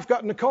his wife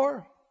got in the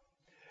car.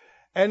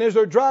 And as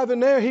they're driving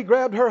there, he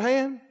grabbed her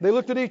hand. They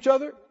looked at each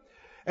other.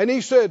 And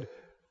he said,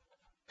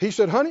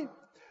 honey,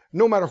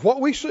 no matter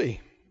what we see,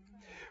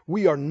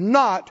 we are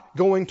not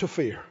going to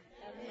fear.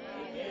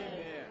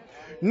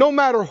 No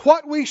matter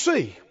what we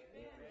see,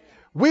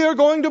 we are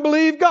going to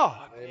believe God.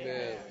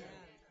 Amen.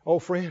 Oh,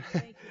 friend,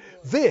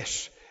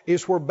 this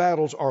is where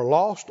battles are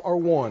lost or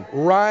won,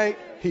 right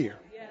here.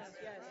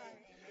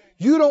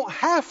 You don't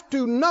have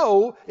to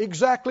know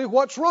exactly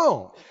what's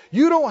wrong.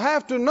 You don't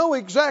have to know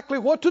exactly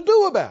what to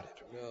do about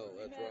it. No,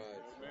 that's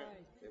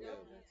right.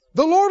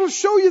 The Lord will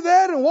show you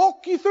that and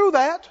walk you through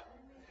that.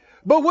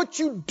 But what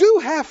you do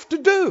have to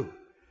do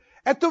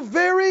at the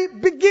very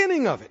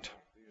beginning of it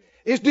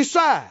is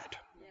decide,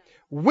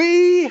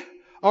 we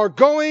are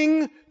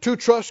going to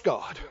trust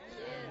God.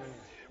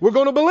 We're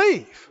going to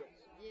believe.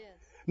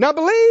 Now,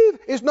 believe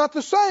is not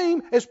the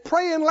same as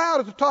praying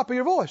loud at the top of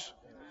your voice.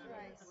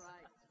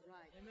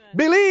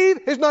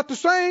 Believe is not the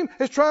same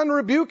as trying to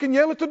rebuke and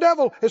yell at the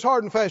devil as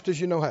hard and fast as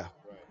you know how.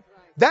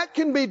 That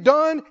can be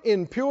done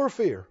in pure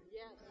fear.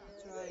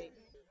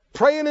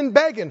 Praying and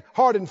begging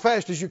hard and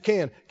fast as you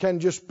can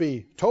just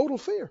be total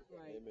fear.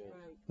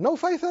 No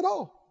faith at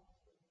all.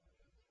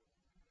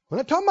 We're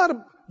not talking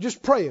about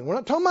just praying. We're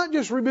not talking about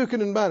just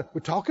rebuking and binding.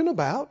 We're talking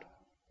about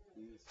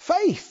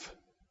faith.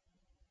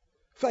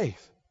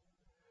 Faith.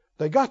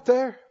 They got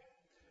there.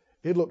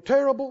 It looked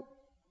terrible.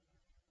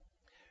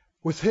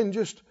 Within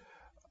just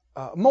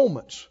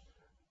moments,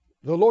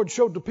 the Lord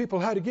showed the people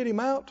how to get him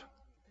out.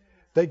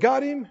 They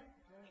got him.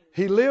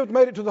 He lived,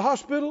 made it to the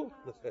hospital.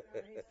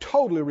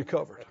 Totally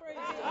recovered.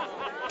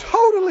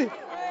 Totally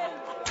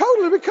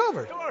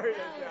recovered.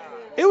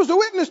 It was a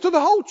witness to the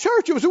whole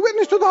church. It was a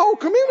witness to the whole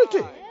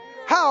community.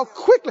 How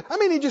quickly. I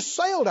mean, he just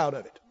sailed out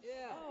of it.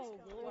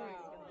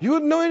 You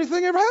wouldn't know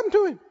anything ever happened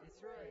to him.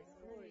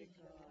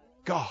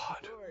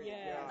 God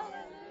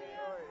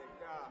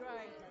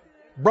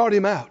brought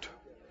him out.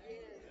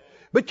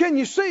 But can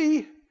you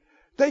see,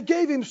 they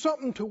gave him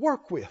something to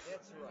work with.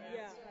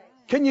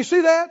 Can you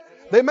see that?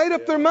 They made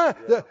up their mind.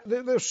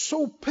 They're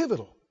so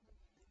pivotal.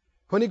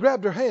 When he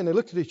grabbed her hand, they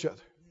looked at each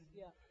other.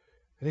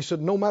 And he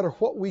said, no matter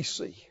what we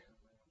see,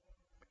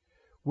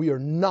 we are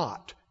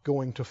not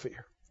going to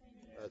fear.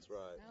 That's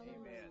right.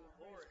 Amen.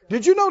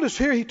 Did you notice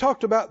here he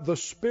talked about the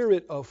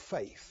spirit of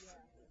faith?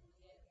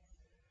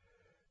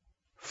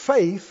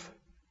 Faith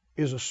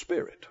is a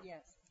spirit.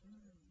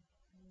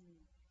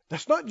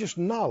 That's not just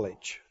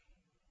knowledge.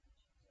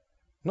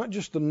 Not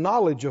just the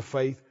knowledge of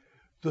faith,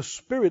 the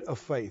spirit of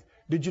faith.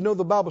 Did you know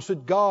the Bible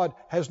said God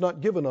has not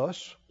given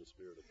us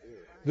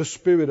the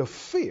spirit of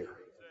fear?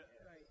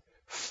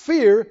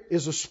 Fear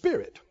is a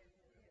spirit.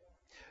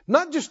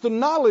 Not just the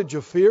knowledge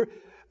of fear.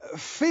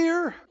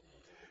 Fear,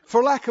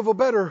 for lack of a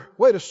better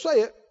way to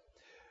say it,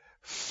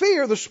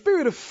 fear, the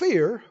spirit of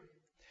fear,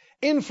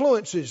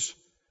 influences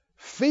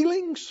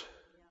feelings,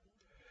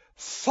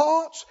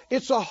 thoughts.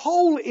 It's a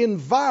whole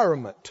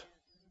environment,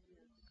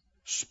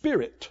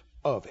 spirit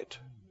of it.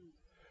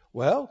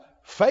 Well,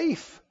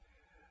 faith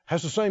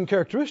has the same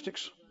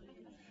characteristics,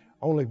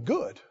 only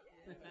good.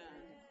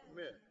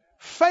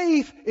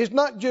 Faith is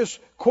not just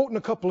quoting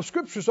a couple of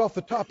scriptures off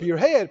the top of your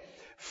head.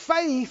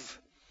 Faith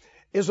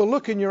is a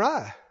look in your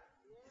eye.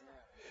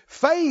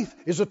 Faith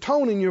is a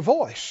tone in your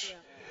voice.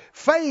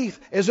 Faith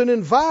is an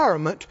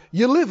environment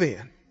you live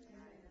in.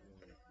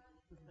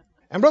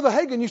 And Brother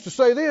Hagin used to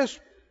say this.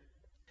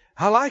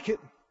 I like it.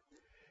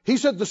 He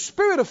said the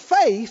spirit of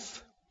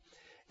faith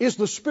is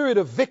the spirit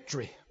of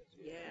victory.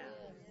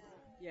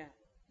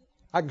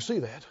 I can see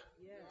that.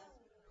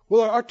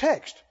 Well, our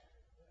text.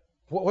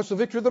 What's the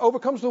victory that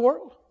overcomes the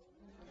world?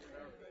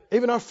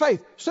 Even our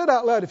faith. Say it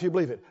out loud if you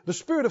believe it. The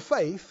spirit of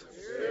faith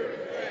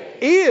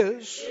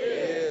is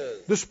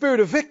the spirit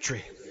of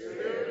victory.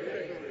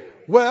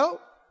 Well,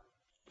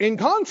 in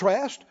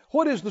contrast,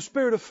 what is the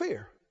spirit of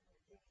fear?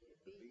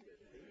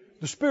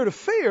 The spirit of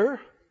fear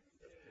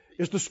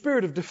is the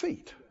spirit of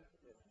defeat.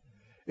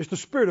 It's the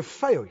spirit of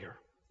failure.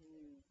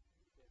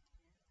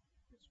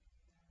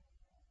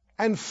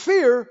 And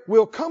fear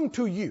will come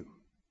to you.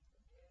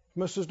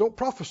 Somebody says, don't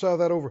prophesy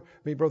that over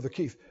me, Brother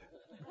Keith.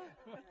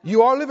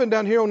 You are living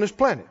down here on this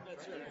planet.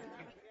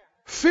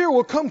 Fear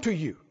will come to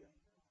you.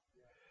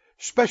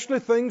 Especially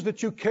things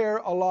that you care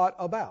a lot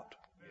about.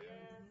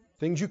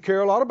 Things you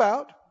care a lot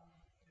about.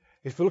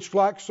 If it looks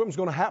like something's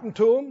going to happen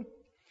to them,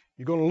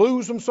 you're going to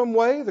lose them some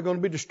way, they're going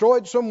to be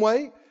destroyed some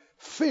way,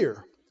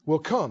 fear will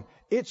come.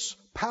 It's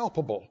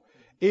palpable.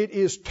 It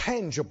is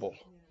tangible.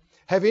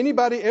 Have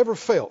anybody ever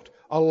felt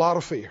a lot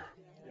of fear?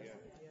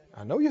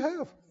 I know you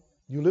have.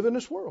 You live in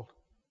this world.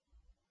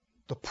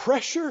 The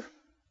pressure,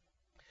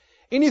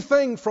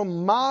 anything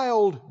from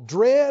mild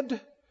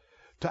dread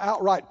to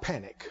outright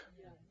panic,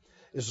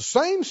 is the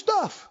same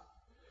stuff.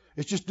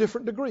 It's just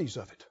different degrees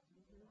of it.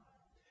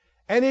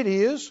 And it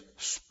is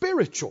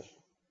spiritual.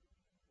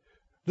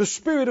 The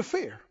spirit of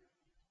fear.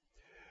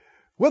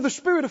 Well, the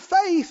spirit of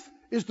faith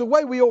is the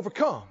way we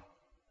overcome.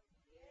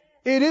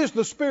 It is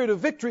the spirit of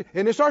victory,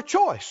 and it's our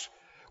choice.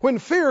 When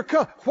fear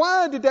comes,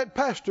 why did that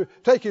pastor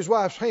take his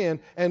wife's hand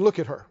and look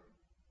at her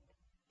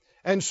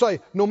and say,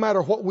 no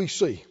matter what we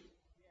see?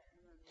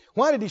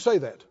 Why did he say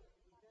that?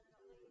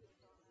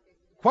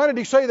 Why did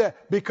he say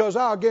that? Because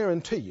I'll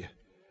guarantee you,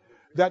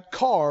 that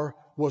car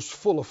was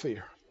full of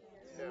fear.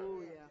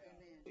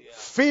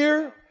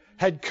 Fear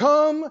had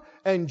come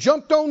and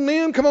jumped on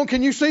them. Come on,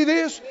 can you see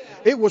this?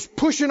 It was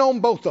pushing on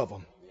both of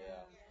them.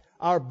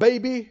 Our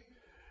baby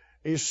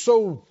is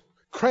so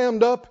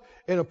crammed up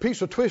in a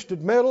piece of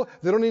twisted metal,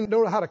 they don't even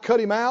know how to cut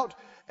him out,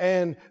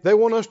 and they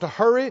want us to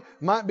hurry,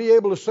 might be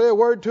able to say a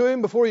word to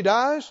him before he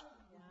dies.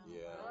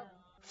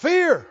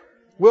 Fear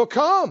will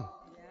come.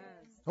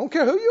 I don't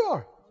care who you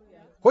are.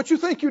 What you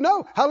think you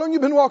know. How long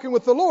you've been walking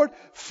with the Lord,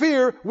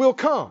 fear will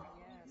come.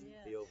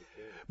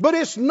 But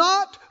it's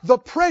not the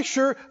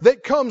pressure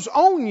that comes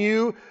on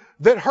you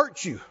that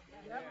hurts you.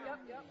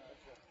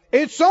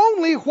 It's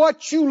only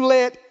what you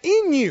let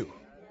in you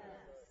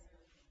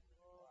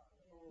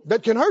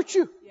that can hurt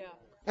you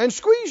and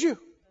squeeze you.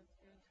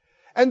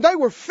 And they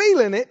were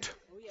feeling it.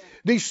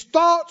 These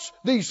thoughts,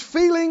 these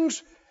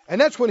feelings.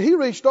 And that's when he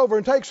reached over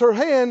and takes her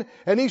hand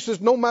and he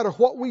says, no matter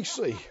what we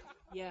see.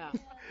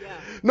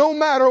 No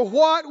matter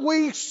what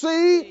we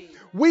see,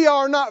 we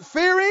are not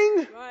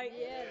fearing.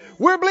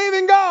 We're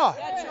believing God.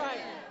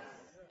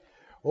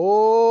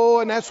 Oh,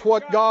 and that's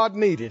what God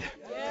needed.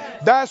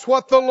 That's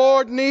what the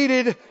Lord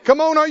needed.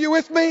 Come on, are you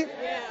with me?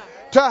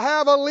 To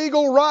have a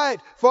legal right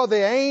for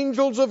the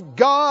angels of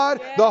God,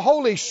 the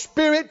Holy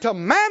Spirit, to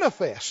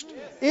manifest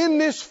in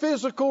this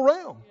physical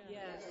realm.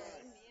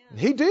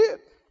 He did.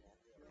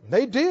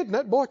 They did, and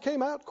that boy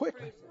came out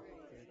quickly.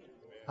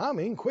 I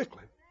mean,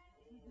 quickly.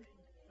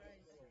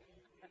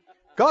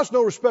 God's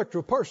no respecter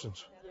of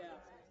persons.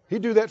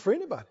 He'd do that for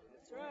anybody.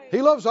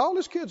 He loves all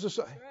his kids the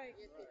same.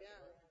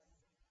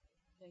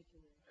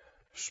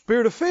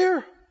 Spirit of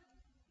fear,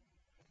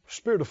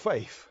 spirit of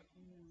faith,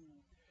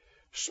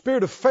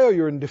 spirit of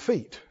failure and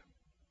defeat,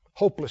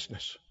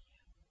 hopelessness,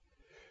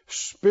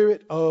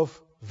 spirit of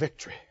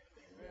victory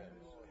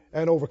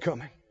and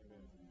overcoming.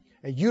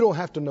 And you don't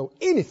have to know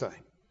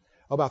anything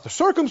about the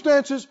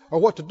circumstances or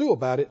what to do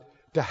about it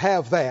to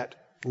have that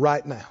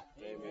right now.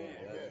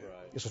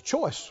 It's a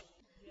choice.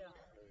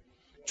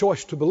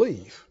 Choice to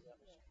believe.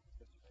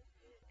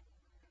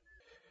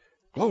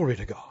 Glory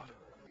to God.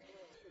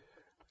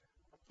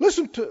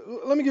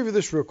 Let me give you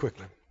this real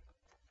quickly.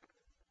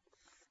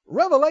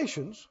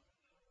 Revelations,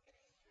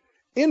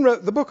 in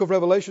the book of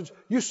Revelations,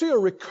 you see a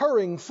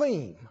recurring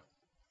theme.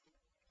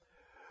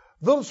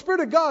 The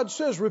Spirit of God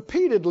says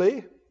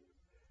repeatedly,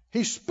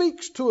 He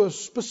speaks to a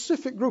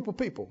specific group of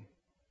people.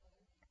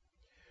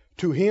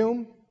 To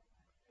him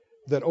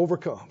that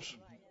overcomes.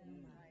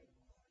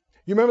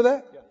 You remember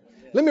that?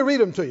 Let me read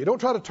them to you. Don't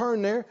try to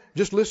turn there.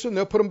 Just listen.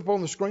 They'll put them up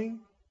on the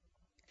screen.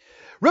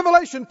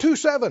 Revelation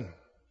 2:7.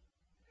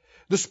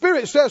 The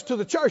Spirit says to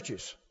the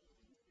churches,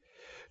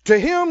 to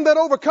him that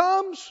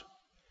overcomes,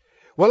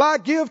 will I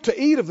give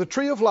to eat of the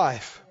tree of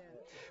life,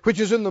 which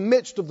is in the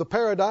midst of the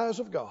paradise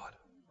of God.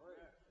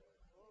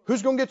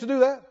 Who's going to get to do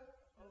that?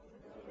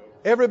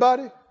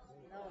 Everybody?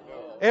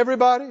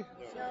 Everybody?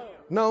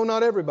 No,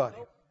 not everybody.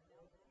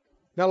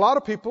 Now, a lot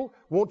of people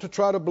want to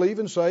try to believe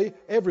and say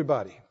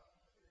everybody.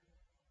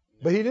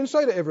 But he didn't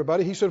say to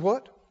everybody. He said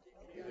what?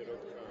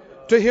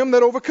 To him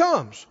that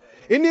overcomes.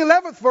 In the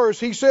 11th verse,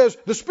 he says,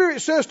 the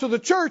Spirit says to the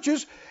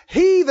churches,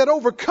 he that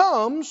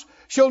overcomes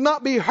shall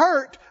not be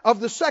hurt of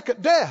the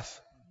second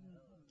death.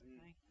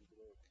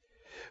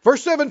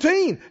 Verse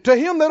 17, to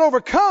him that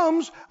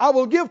overcomes, I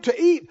will give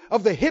to eat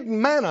of the hidden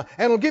manna,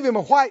 and will give him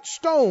a white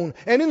stone,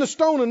 and in the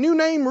stone a new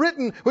name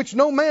written, which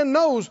no man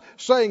knows,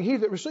 saying, he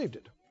that received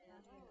it.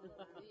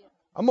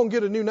 I'm going to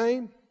get a new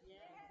name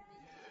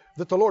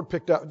that the Lord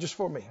picked out just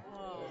for me.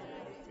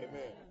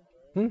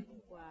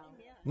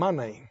 My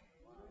name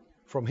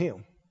from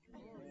him.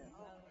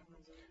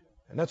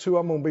 And that's who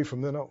I'm going to be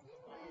from then on.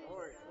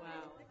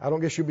 I don't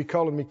guess you'll be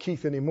calling me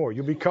Keith anymore.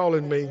 You'll be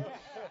calling me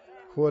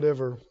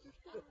whatever.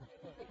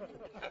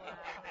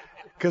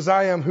 Because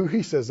I am who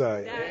he says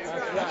I am.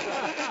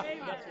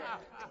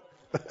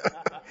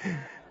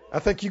 I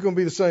think you're going to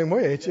be the same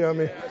way, ain't you? I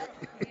mean,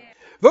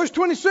 verse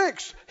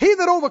 26, he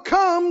that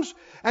overcomes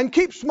and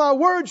keeps my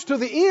words to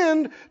the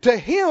end, to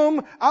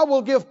him I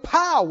will give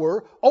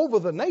power over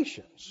the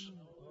nations.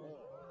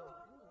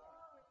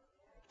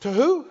 To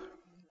who?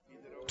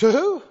 To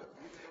who?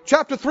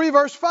 Chapter 3,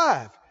 verse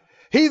 5.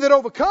 He that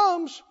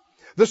overcomes,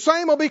 the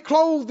same will be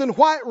clothed in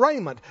white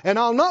raiment, and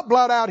I'll not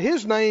blot out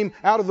his name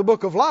out of the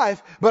book of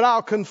life, but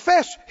I'll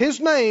confess his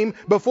name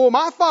before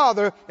my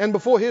Father and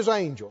before his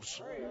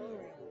angels.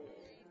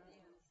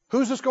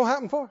 Who's this going to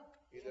happen for?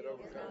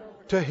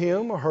 To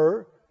him or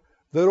her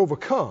that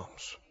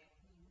overcomes.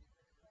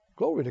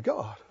 Glory to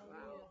God.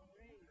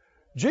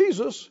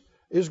 Jesus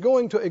is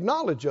going to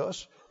acknowledge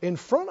us in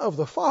front of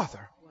the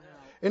Father.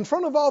 In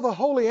front of all the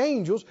holy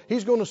angels,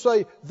 he's going to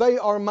say, they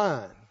are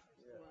mine.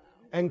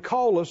 And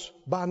call us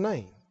by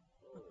name.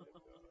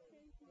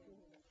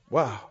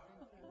 Wow.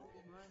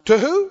 To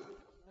who?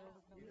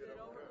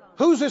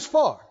 Who's this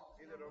for?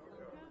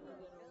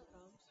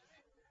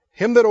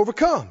 Him that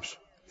overcomes.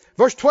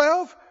 Verse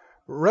 12,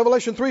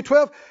 Revelation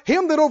 3:12.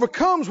 Him that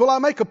overcomes will I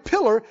make a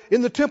pillar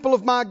in the temple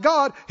of my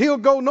God. He'll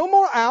go no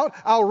more out.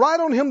 I'll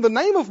write on him the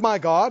name of my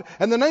God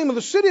and the name of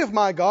the city of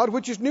my God,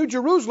 which is New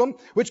Jerusalem,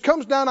 which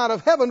comes down out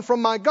of heaven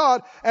from my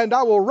God. And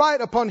I will write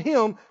upon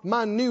him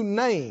my new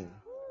name.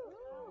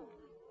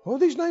 Well,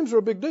 these names are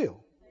a big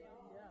deal.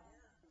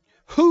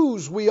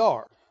 Whose we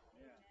are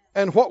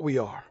and what we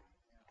are.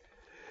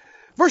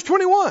 Verse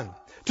 21.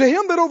 To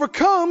him that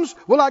overcomes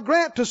will I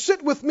grant to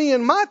sit with me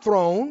in my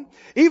throne,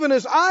 even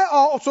as I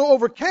also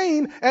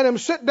overcame and am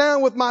set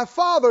down with my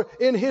Father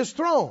in his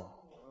throne.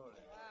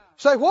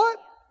 Say what?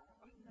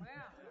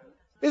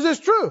 Is this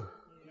true?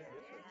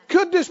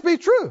 Could this be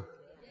true?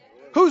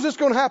 Who's this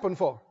going to happen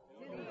for?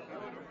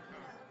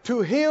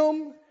 To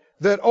him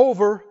that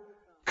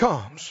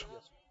overcomes.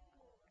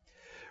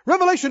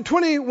 Revelation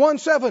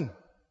 21:7.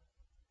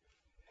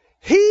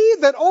 He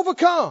that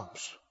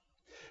overcomes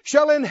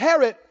shall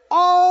inherit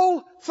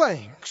all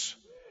things,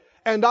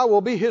 and I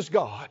will be his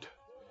God,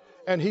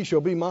 and he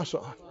shall be my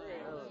son.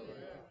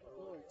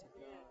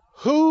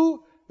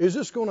 Who is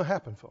this going to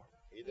happen for?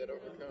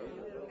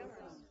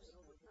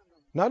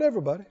 Not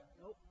everybody,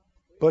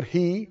 but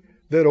he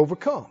that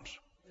overcomes.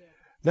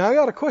 Now I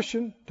got a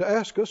question to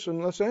ask us,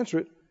 and let's answer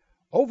it.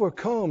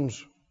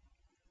 Overcomes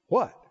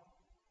what?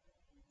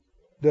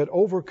 That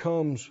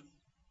overcomes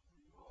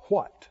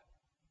what?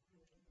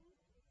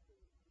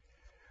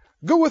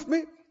 Go with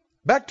me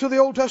back to the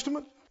Old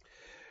Testament,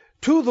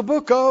 to the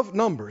book of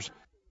Numbers.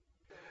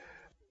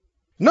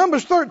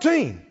 Numbers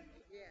 13.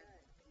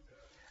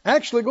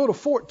 Actually, go to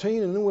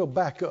 14 and then we'll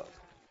back up.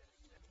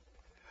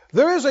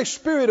 There is a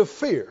spirit of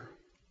fear.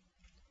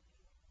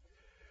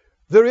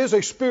 There is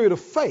a spirit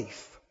of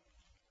faith.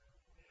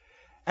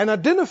 And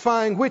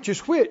identifying which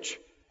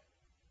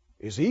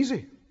is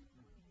easy.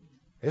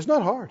 It's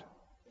not hard.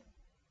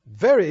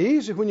 Very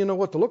easy when you know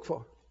what to look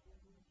for.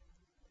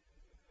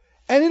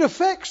 And it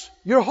affects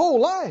your whole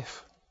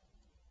life.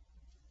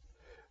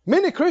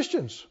 Many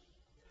Christians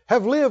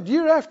have lived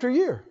year after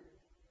year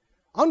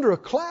under a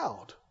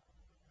cloud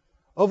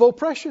of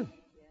oppression.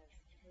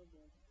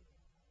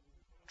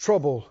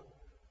 Trouble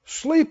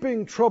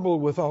sleeping, trouble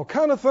with all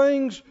kinds of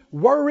things,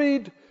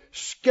 worried,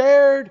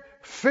 scared,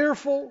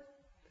 fearful,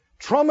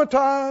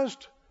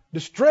 traumatized,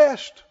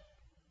 distressed.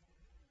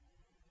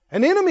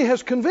 An enemy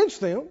has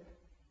convinced them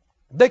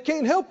they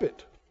can't help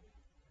it.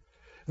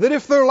 That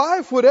if their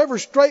life would ever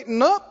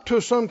straighten up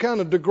to some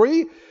kind of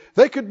degree,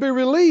 they could be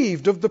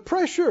relieved of the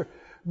pressure.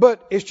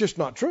 But it's just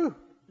not true.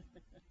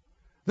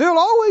 There'll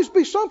always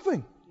be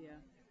something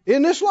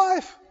in this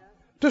life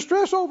to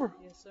stress over.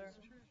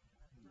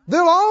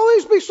 There'll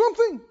always be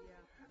something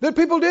that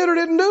people did or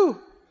didn't do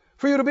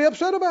for you to be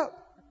upset about.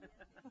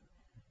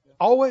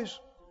 Always.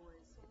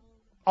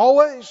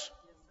 Always.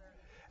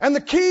 And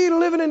the key to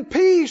living in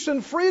peace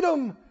and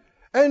freedom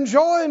and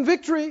joy and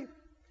victory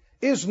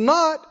is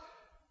not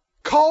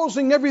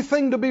causing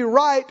everything to be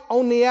right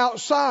on the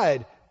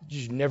outside.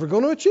 You're never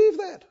going to achieve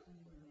that.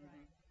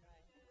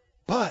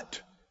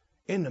 But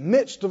in the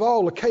midst of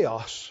all the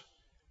chaos,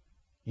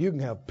 you can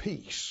have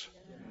peace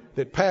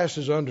that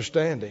passes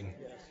understanding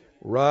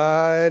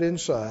right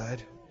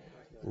inside,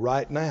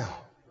 right now.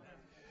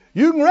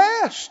 You can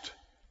rest.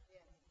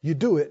 You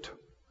do it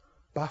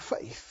by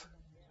faith.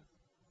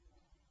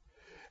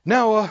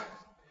 Now,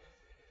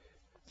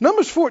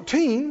 Numbers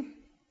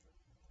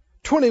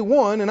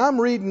 14:21, and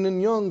I'm reading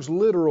in Young's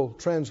literal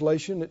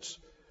translation.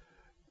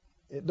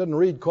 It doesn't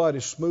read quite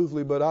as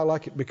smoothly, but I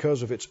like it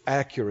because of its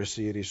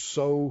accuracy. It is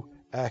so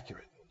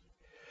accurate.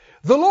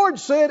 The Lord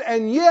said,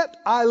 and yet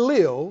I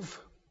live,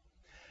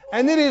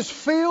 and it is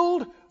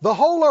filled the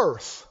whole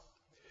earth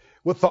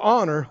with the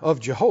honor of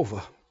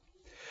Jehovah.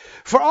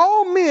 For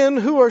all men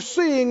who are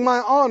seeing my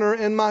honor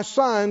and my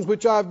signs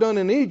which I have done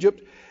in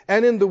Egypt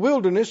and in the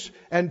wilderness,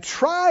 and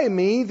try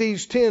me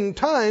these 10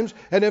 times,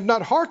 and have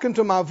not hearkened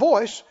to my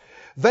voice,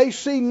 they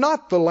see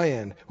not the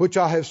land which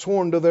I have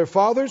sworn to their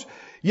fathers,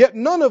 yet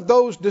none of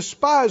those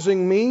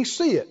despising me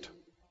see it.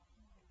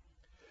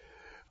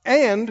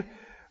 And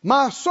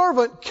my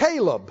servant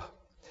Caleb,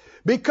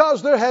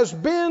 because there has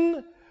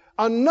been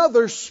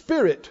another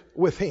spirit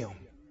with him,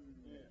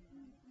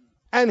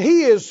 and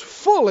he is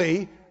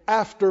fully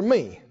after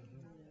me.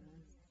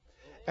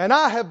 And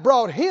I have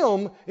brought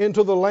him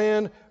into the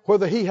land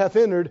whither he hath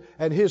entered,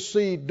 and his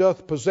seed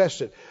doth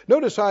possess it.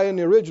 Notice how in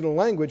the original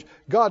language,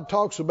 God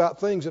talks about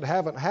things that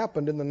haven't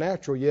happened in the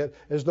natural yet,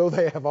 as though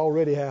they have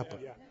already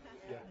happened.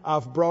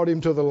 I've brought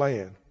him to the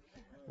land.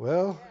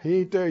 Well, he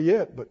ain't there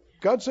yet, but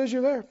God says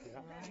you're there.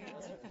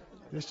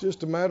 It's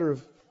just a matter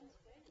of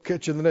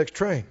catching the next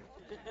train.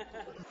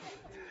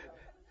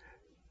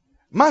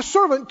 My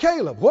servant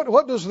Caleb.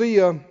 What does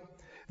the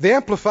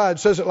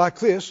Amplified says it like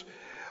this?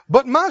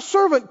 But my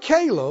servant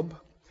Caleb,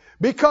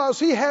 because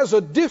he has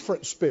a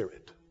different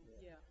spirit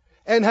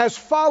and has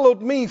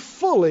followed me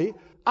fully,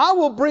 I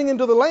will bring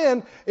into the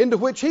land into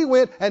which he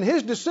went, and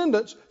his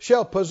descendants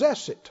shall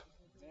possess it.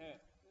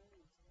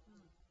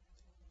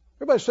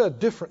 Everybody said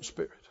different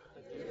spirit.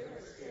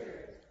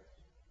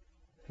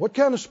 What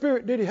kind of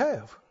spirit did he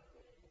have?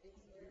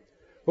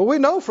 Well, we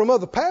know from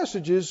other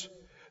passages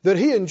that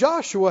he and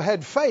Joshua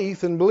had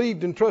faith and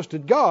believed and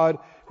trusted God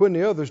when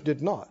the others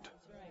did not.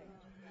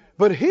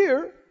 But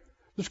here,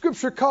 the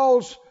scripture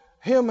calls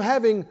him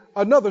having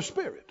another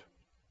spirit,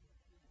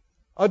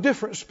 a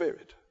different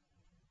spirit.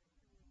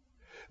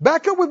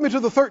 Back up with me to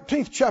the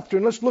 13th chapter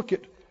and let's look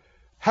at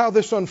how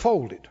this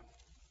unfolded.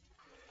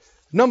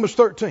 Numbers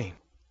 13.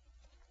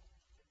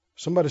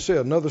 Somebody say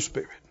another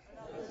spirit.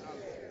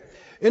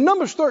 In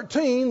Numbers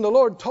 13, the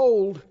Lord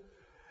told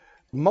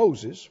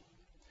Moses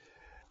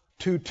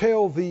to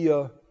tell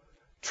the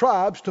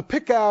tribes to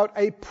pick out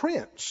a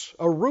prince,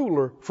 a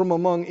ruler from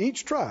among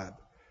each tribe,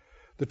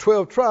 the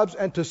 12 tribes,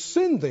 and to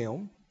send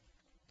them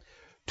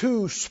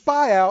to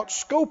spy out,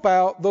 scope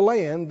out the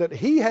land that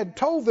he had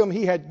told them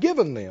he had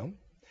given them,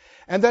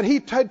 and that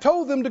he had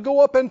told them to go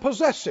up and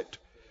possess it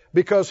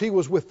because he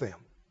was with them.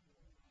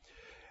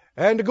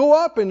 And to go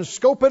up and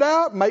scope it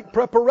out, make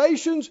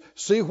preparations,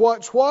 see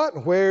what's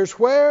what, where's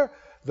where,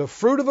 the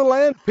fruit of the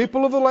land,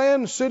 people of the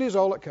land, cities,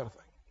 all that kind of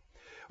thing.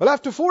 Well,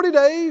 after 40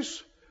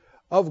 days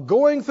of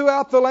going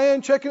throughout the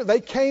land, checking it, they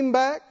came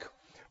back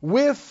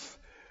with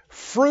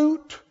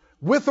fruit,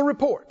 with a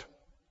report.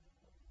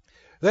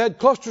 They had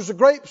clusters of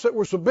grapes that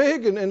were so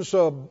big and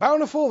so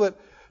bountiful that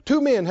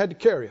 2 men had to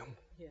carry them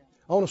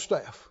on a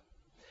staff.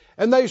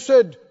 And they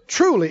said,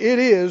 truly it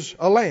is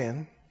a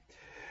land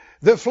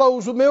that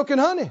flows with milk and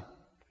honey.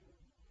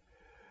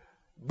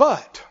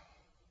 But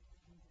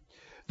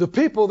the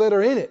people that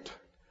are in it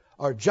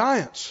are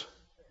giants.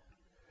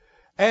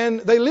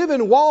 And they live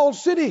in walled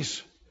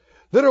cities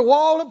that are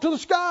walled up to the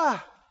sky.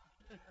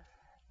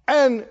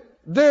 And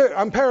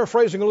I'm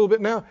paraphrasing a little bit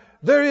now,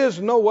 there is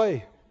no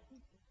way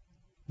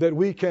that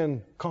we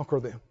can conquer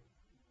them.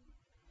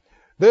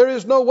 There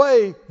is no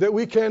way that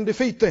we can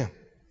defeat them.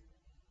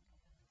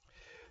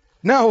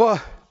 Now,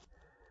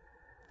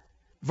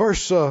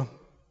 verse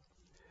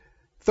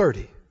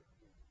 30.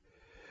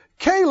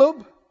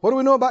 Caleb, what do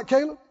we know about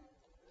Caleb?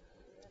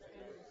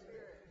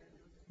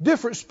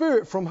 Different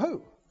spirit from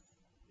who?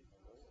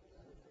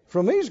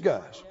 From these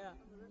guys.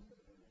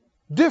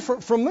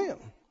 Different from them.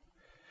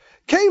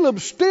 Caleb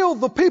stilled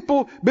the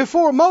people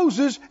before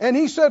Moses, and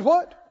he said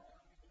what?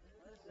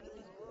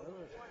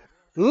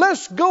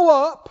 Let's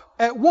go up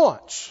at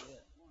once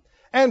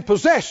and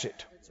possess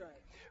it.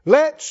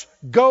 Let's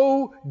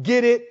go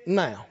get it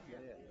now.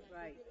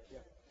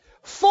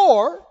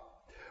 For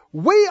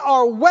we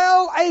are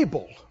well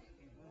able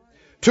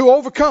to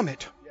overcome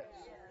it.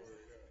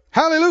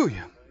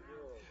 Hallelujah.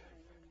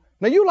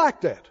 Now you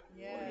like that.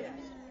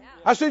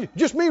 I said,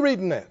 just me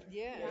reading that.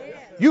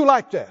 You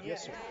like that.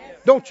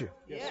 Don't you?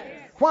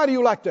 Why do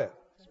you like that?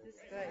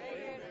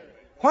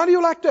 Why do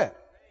you like that?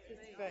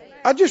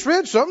 I just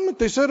read something that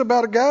they said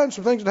about a guy and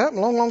some things that happened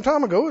a long, long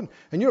time ago.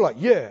 And you're like,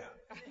 yeah.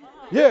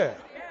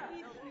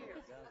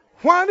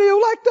 Why do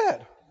you like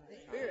that?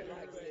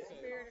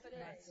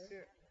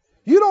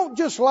 You don't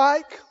just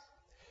like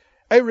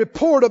a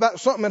report about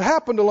something that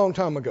happened a long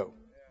time ago.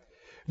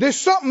 There's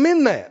something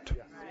in that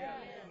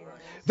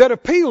that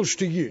appeals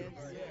to you,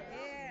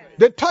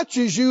 that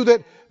touches you,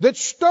 that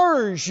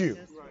stirs you.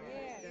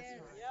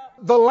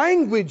 The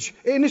language,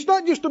 and it's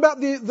not just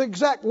about the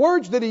exact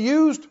words that he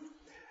used,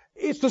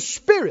 it's the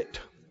spirit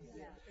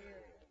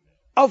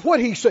of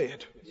what he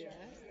said.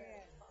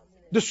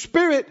 The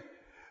spirit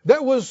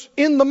that was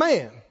in the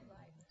man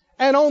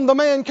and on the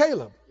man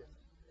Caleb.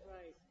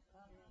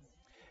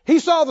 He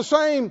saw the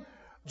same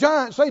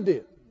giants they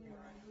did.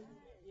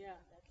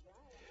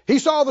 He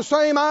saw the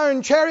same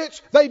iron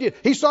chariots. They did.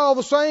 He saw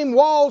the same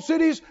walled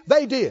cities.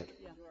 They did.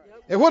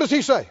 And what does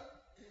he say?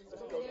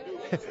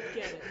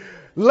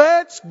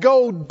 Let's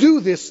go do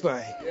this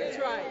thing.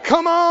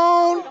 Come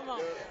on.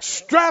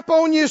 Strap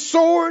on your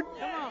sword.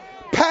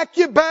 Pack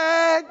your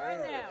bag.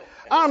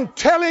 I'm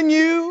telling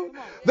you,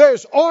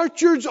 there's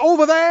orchards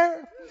over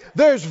there.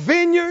 There's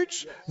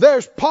vineyards.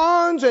 There's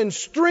ponds and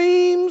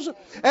streams.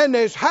 And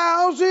there's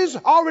houses.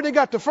 Already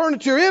got the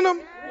furniture in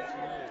them.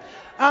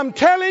 I'm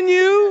telling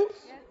you,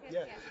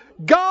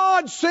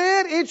 God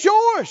said it's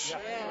yours.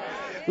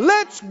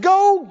 Let's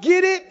go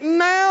get it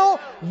now.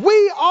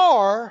 We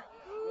are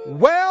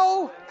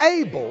well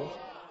able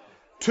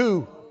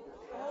to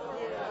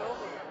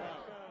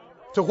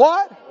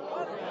what?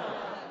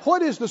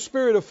 What is the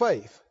spirit of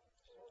faith?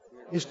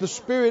 It's the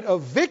spirit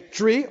of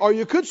victory, or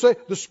you could say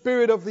the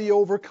spirit of the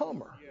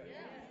overcomer.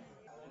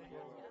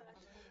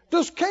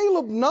 Does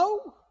Caleb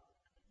know?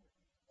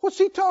 What's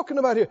he talking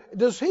about here?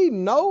 Does he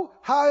know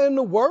how in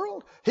the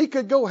world he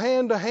could go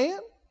hand to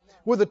hand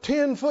with a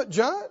 10-foot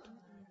giant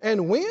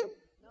and win?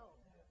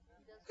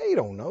 He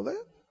don't know that.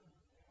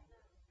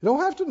 You don't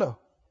have to know.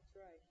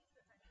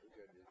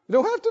 You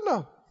don't have to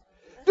know.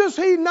 Does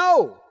he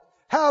know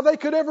how they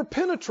could ever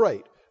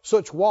penetrate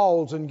such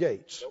walls and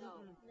gates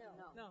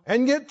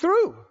and get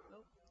through?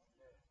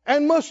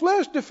 And much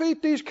less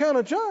defeat these kind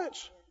of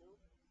giants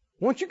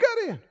once you got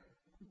in.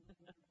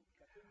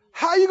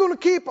 How are you going to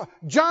keep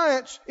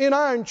giants in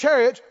iron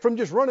chariots from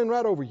just running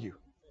right over you,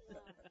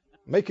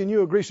 making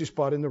you a greasy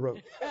spot in the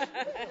road?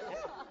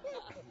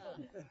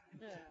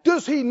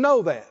 Does he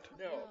know that?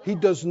 He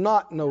does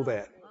not know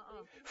that.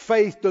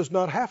 Faith does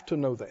not have to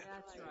know that.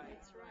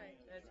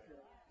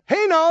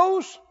 He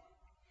knows.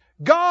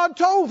 God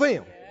told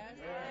them,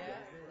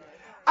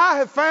 I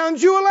have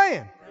found you a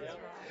land.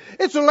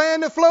 It's a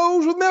land that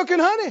flows with milk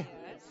and honey.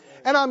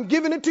 And I'm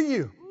giving it to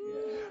you.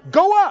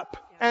 Go up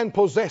and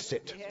possess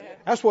it.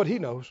 That's what he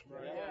knows.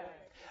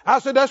 I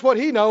said that's what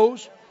he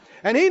knows.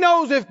 And he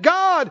knows if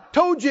God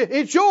told you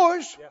it's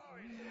yours,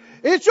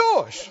 it's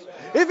yours.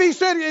 If he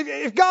said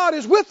if God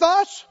is with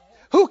us,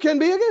 who can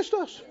be against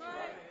us?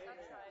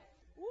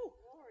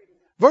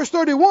 Verse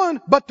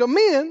 31, but the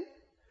men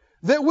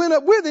that went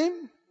up with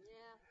him,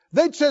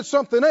 they'd said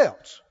something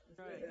else.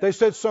 They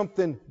said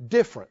something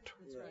different.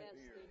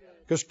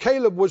 Because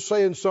Caleb was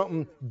saying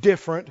something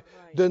different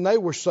than they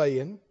were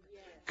saying,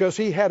 because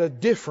he had a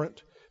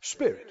different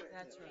spirit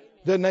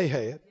than they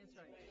had.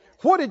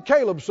 What did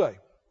Caleb say?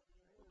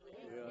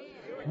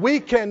 We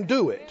can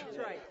do it.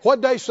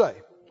 What'd they say?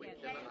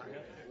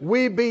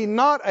 We be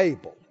not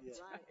able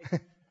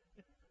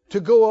to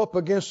go up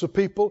against the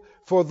people,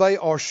 for they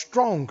are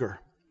stronger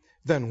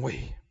than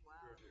we.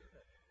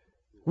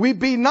 We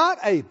be not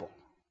able.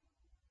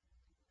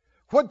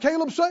 What'd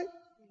Caleb say?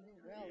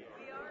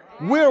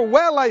 We're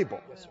well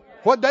able.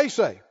 What'd they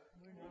say?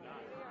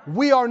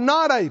 We are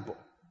not able.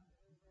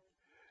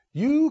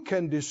 You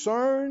can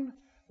discern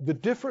the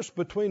difference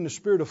between the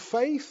spirit of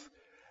faith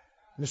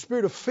and the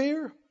spirit of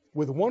fear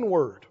with one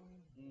word.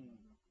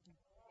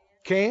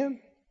 Can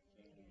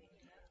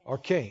or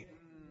can't.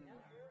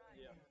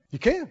 You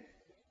can.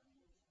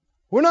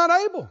 We're not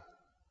able.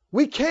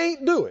 We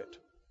can't do it.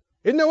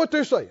 Isn't that what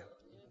they're saying?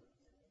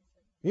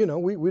 You know,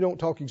 we don't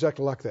talk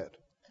exactly like that.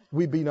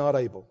 We be not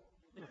able.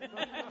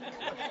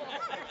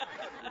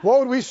 What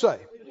would we say?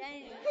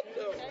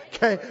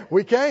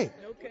 We can't.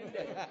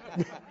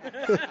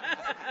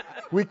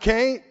 We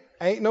can't.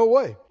 Ain't no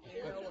way.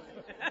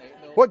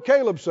 What'd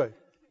Caleb say?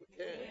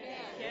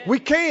 We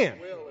can.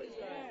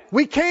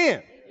 We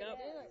can.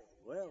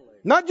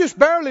 Not just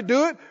barely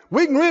do it.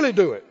 We can really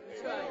do it.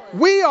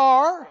 We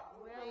are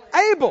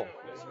able.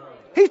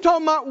 He's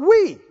talking about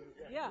we.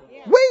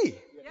 We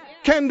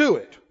can do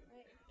it.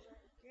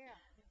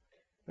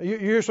 You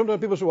hear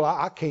sometimes people say, well,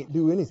 I can't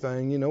do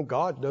anything. You know,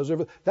 God does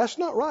everything. That's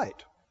not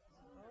right.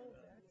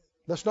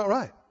 That's not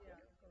right.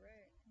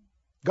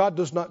 God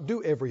does not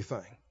do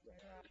everything.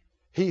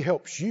 He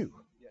helps you.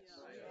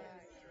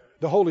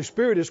 The Holy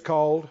Spirit is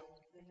called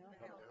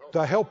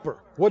the helper.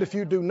 What if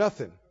you do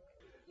nothing?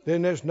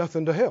 Then there's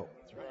nothing to help.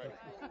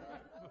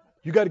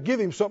 You got to give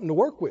him something to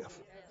work with.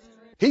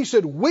 He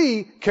said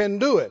we can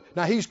do it.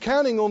 Now he's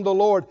counting on the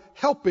Lord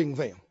helping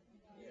them.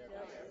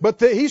 But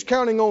he's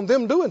counting on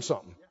them doing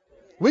something.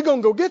 We're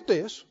going to go get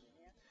this.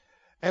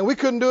 And we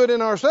couldn't do it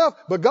in ourselves,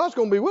 but God's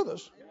going to be with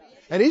us.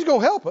 And he's going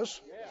to help us.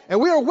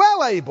 And we are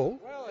well able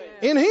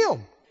in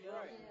him.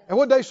 And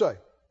what'd they say?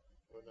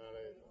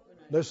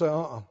 They say,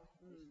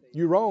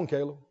 you're wrong,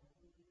 Caleb.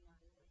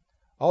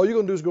 All you're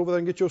going to do is go over there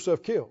and get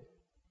yourself killed.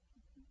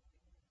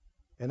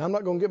 And I'm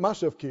not going to get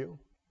myself killed.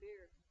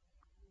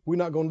 We're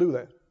not going to do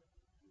that.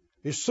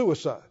 It's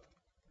suicide.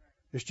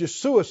 It's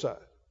just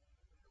suicide.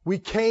 We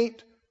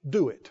can't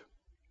do it.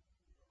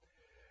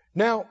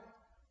 Now,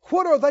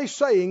 what are they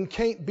saying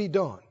can't be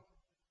done?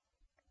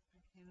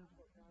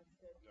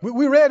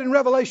 We read in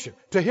Revelation,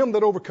 to him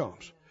that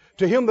overcomes,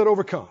 to him that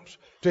overcomes,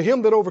 to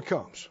him that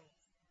overcomes.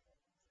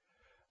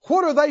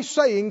 What are they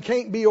saying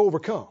can't be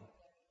overcome?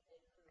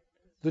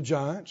 The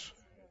giants,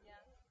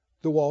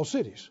 the walled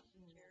cities.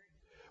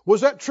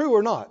 Was that true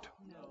or not?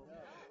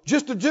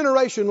 Just a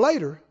generation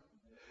later,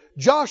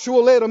 Joshua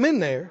led them in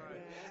there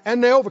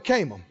and they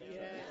overcame them.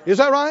 Is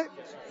that right?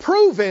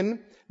 Proving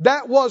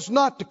that was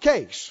not the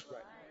case.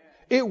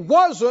 It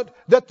wasn't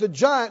that the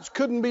giants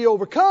couldn't be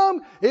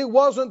overcome. It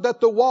wasn't that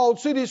the walled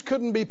cities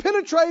couldn't be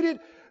penetrated.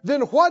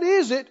 Then what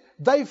is it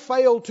they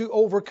failed to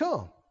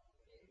overcome?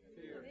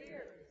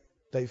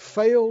 They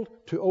failed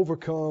to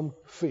overcome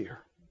fear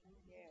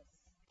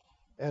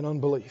and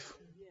unbelief.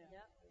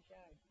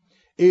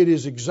 It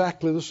is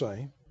exactly the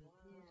same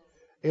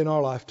in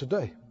our life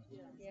today.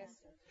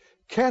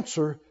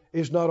 Cancer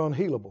is not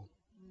unhealable.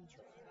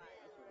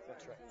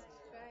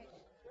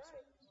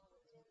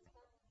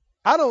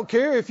 I don't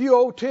care if you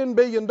owe $10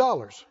 billion.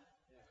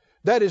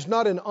 That is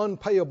not an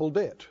unpayable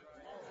debt.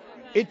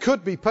 It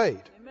could be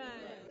paid.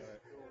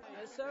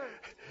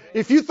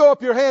 If you throw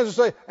up your hands and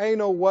say, ain't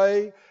no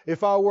way,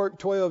 if I worked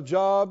 12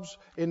 jobs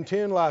in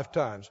 10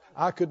 lifetimes,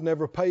 I could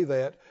never pay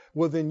that,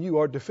 well then you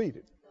are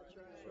defeated.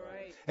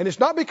 And it's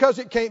not because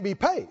it can't be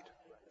paid.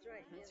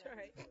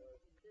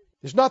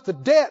 It's not the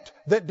debt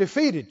that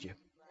defeated you.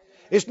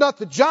 It's not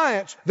the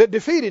giants that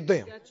defeated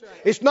them.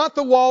 It's not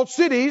the walled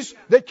cities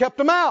that kept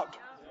them out.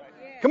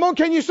 Come on,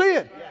 can you see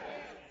it?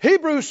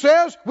 Hebrews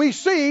says we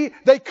see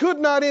they could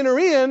not enter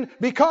in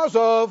because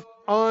of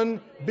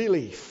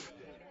unbelief.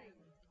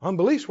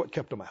 Unbelief's what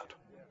kept them out,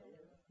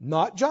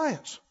 not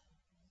giants.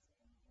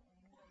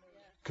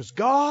 Because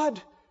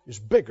God is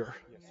bigger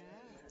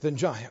than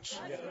giants.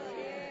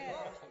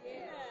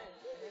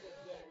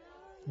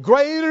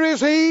 Greater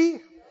is He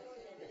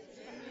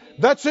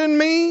that's in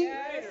me.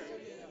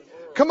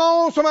 Come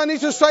on, somebody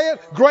needs to say it.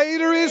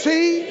 Greater is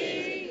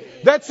He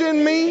that's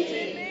in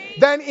me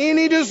than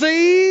any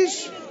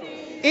disease,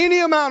 any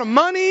amount of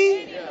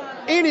money,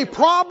 any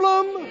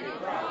problem.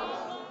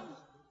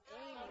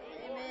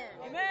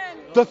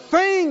 The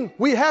thing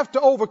we have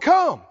to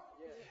overcome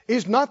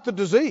is not the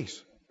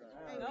disease.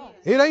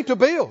 It ain't the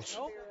bills.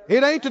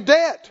 It ain't the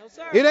debt.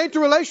 It ain't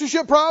the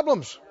relationship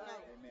problems.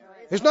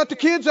 It's not the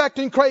kids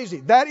acting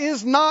crazy. That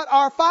is not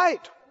our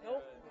fight.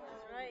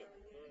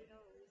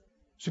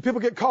 See,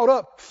 people get caught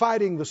up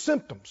fighting the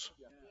symptoms.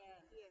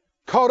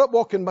 Caught up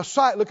walking by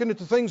sight, looking at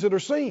the things that are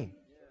seen.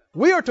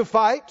 We are to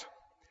fight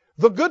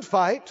the good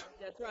fight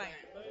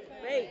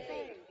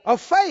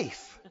of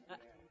faith.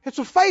 It's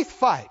a faith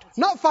fight.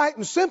 Not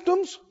fighting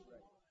symptoms.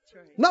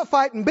 Not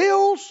fighting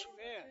bills.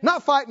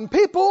 Not fighting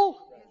people.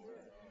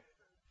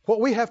 What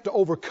we have to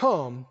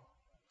overcome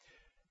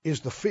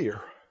is the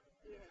fear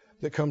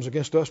that comes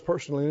against us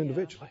personally and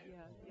individually.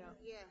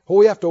 What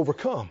we have to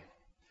overcome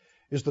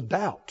is the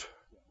doubt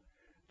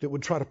that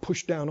would try to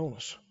push down on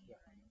us.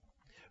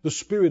 The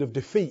spirit of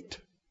defeat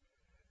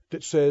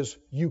that says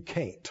you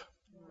can't.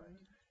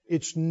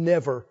 It's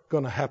never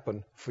going to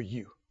happen for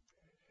you.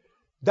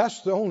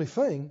 That's the only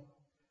thing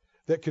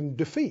that can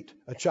defeat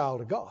a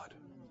child of God.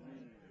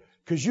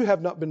 Because you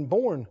have not been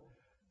born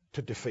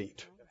to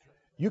defeat.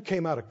 You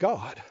came out of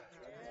God.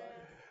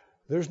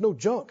 There's no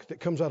junk that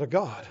comes out of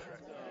God.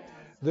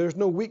 There's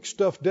no weak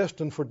stuff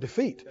destined for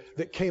defeat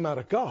that came out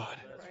of God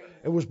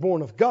and was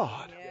born of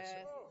God.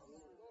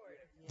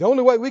 The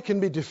only way we can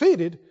be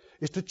defeated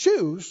is to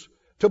choose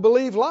to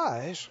believe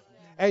lies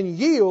and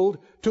yield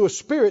to a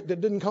spirit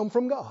that didn't come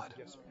from God.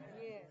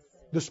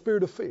 The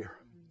spirit of fear.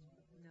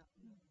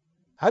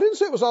 I didn't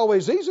say it was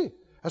always easy.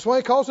 That's why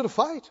He calls it a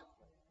fight.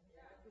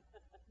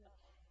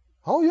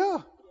 Oh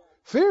yeah,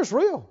 fear's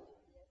real.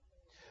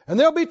 And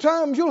there'll be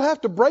times you'll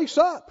have to brace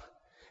up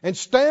and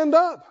stand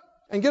up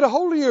and get a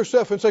hold of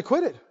yourself and say,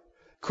 quit it.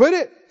 Quit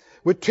it.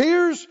 With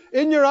tears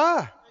in your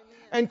eye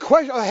and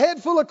a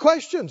head full of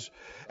questions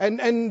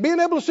and being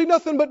able to see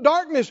nothing but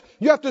darkness,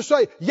 you have to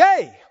say,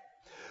 yea,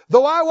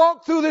 though I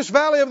walk through this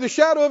valley of the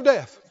shadow of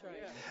death,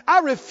 I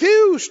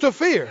refuse to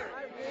fear.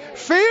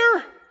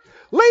 Fear,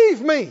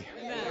 leave me.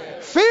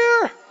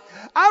 Fear,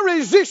 I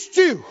resist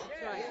you.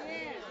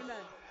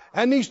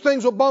 And these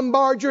things will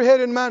bombard your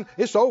head and mind.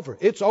 It's over.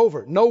 It's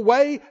over. No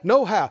way,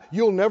 no how.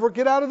 You'll never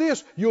get out of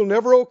this. You'll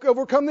never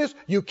overcome this.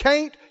 You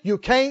can't, you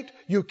can't,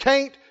 you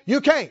can't,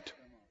 you can't.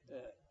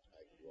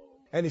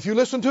 And if you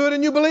listen to it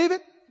and you believe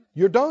it,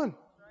 you're done.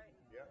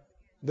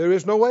 There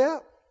is no way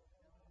out.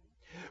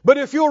 But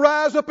if you'll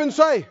rise up and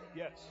say,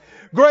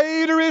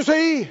 greater is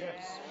He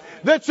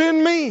that's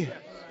in me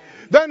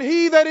than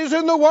he that is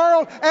in the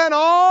world, and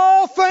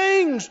all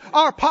things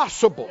are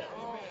possible.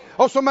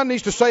 Oh, somebody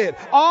needs to say it.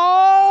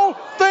 All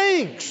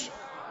things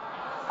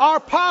are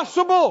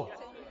possible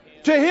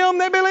to him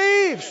that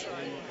believes.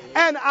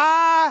 And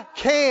I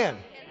can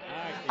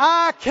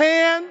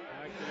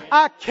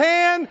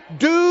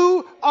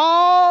do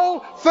all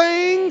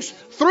things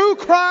through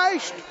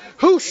Christ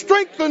who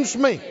strengthens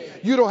me.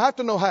 You don't have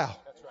to know how.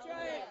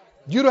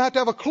 You don't have to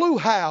have a clue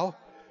how,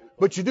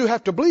 but you do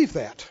have to believe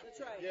that.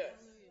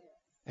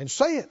 And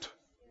say it.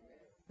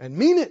 And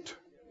mean it.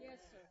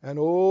 And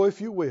oh, if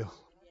you will,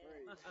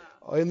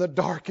 in the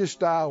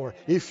darkest hour,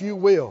 if you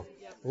will,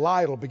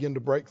 light will begin to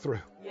break through.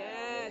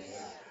 Yes.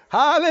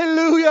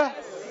 Hallelujah.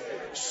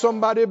 Yes.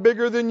 Somebody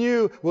bigger than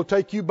you will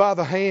take you by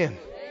the hand.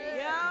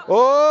 Yeah.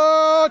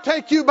 Oh,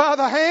 take you by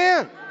the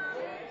hand.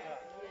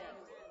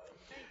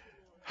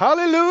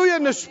 Hallelujah.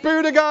 And the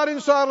Spirit of God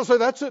inside will say,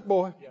 that's it,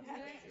 boy.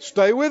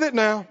 Stay with it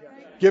now.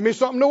 Give me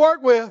something to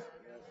work with.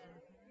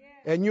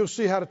 And you'll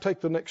see how to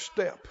take the next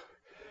step.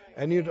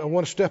 And you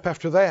want to step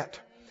after that.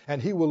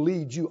 And He will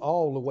lead you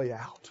all the way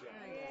out.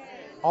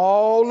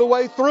 All the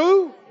way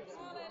through.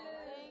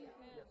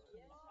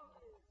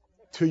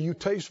 Till you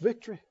taste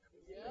victory.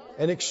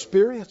 And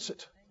experience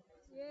it.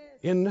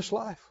 In this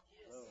life.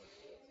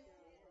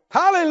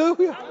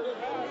 Hallelujah.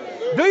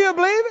 Do you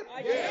believe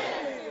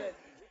it?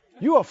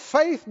 You a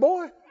faith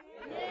boy?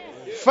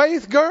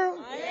 Faith girl?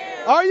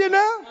 Are you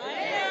now?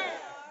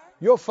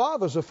 Your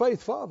father's a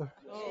faith father.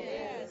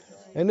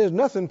 And there's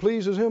nothing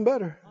pleases Him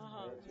better.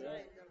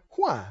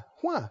 Why?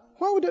 Why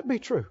would that be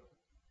true?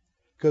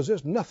 Because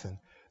there's nothing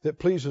that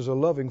pleases a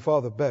loving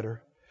father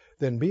better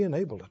than being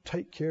able to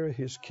take care of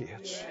his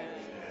kids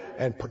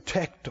and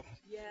protect them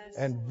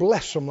and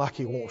bless them like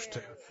He wants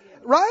to.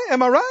 Right?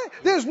 Am I right?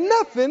 There's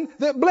nothing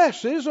that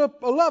blesses a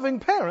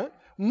loving parent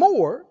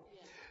more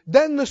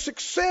than the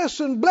success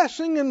and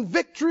blessing and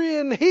victory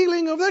and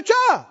healing of their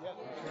child.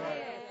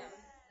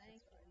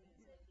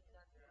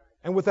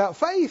 And without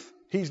faith,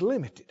 he's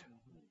limited.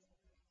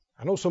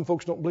 I know some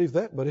folks don't believe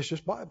that, but it's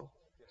just Bible.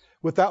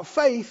 Without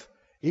faith,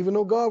 even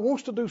though God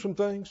wants to do some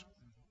things,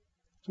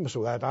 somebody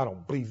says, I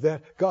don't believe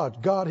that.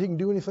 God, He can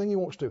do anything He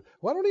wants to.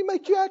 Why don't He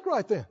make you act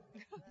right then?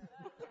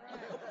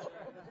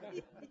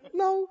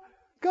 No,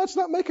 God's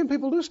not making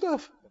people do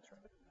stuff.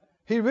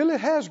 He really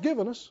has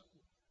given us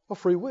a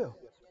free will.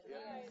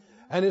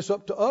 And it's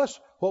up to us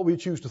what we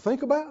choose to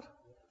think about,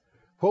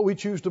 what we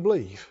choose to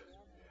believe,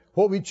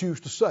 what we choose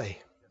to say.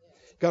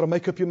 Got to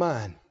make up your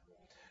mind.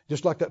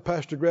 Just like that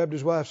pastor grabbed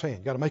his wife's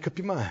hand. Got to make up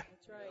your mind.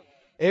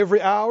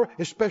 Every hour,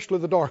 especially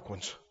the dark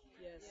ones.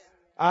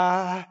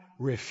 I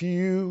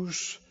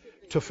refuse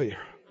to fear.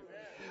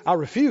 I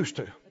refuse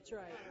to.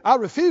 I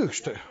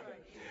refuse to.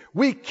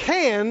 We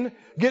can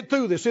get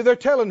through this. See, they're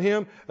telling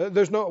him, we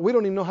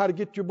don't even know how to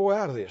get your boy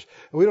out of this.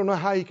 We don't know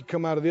how he could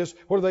come out of this.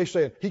 What are they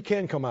saying? He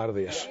can come out of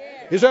this.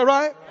 Is that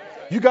right?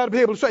 You got to be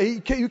able to say,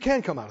 you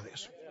can come out of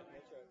this.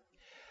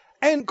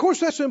 And of course,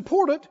 that's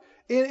important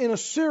in a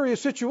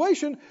serious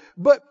situation.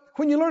 But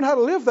when you learn how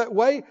to live that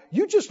way,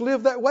 you just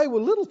live that way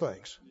with little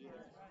things.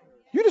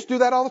 You just do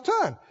that all the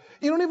time.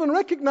 You don't even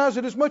recognize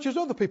it as much as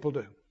other people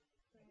do. Let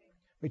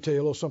me tell you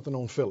a little something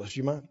on Phyllis.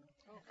 You mind?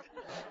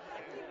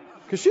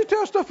 Because she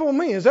tells stuff on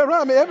me. Is that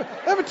right? I mean,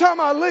 every time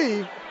I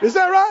leave. Is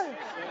that right?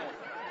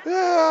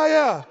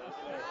 Yeah.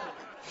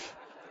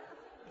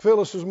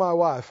 Phyllis is my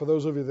wife, for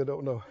those of you that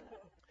don't know.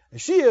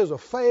 And she is a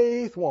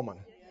faith woman.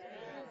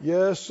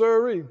 Yes,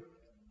 sirree.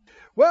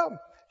 Well,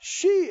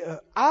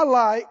 I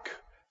like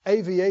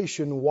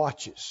aviation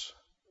watches.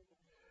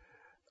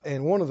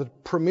 And one of the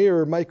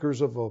premier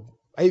makers of an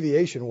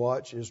aviation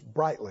watch is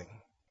Breitling.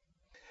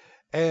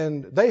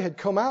 And they had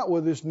come out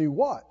with this new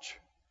watch.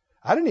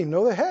 I didn't even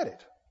know they had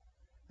it.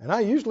 And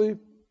I usually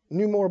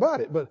knew more about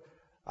it, but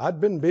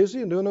I'd been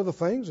busy and doing other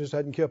things, just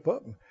hadn't kept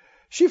up.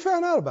 She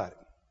found out about it.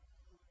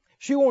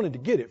 She wanted to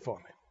get it for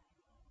me.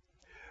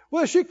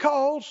 Well, she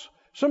calls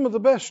some of the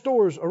best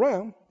stores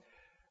around,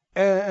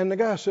 and the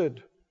guy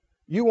said,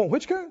 you want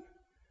which kind?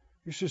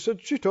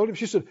 She told him,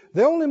 she said,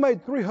 they only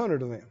made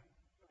 300 of them.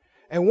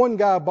 And one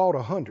guy bought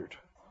 100.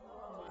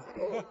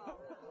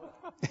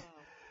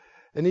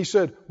 And he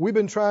said, we've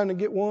been trying to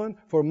get one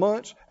for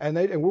months, and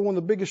we're one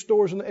of the biggest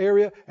stores in the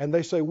area, and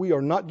they say we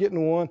are not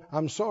getting one.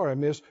 I'm sorry,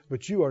 miss,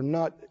 but you're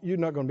not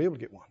going to be able to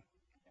get one.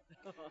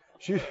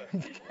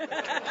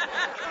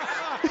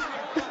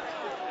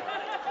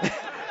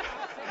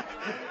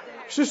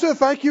 She said,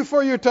 thank you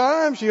for your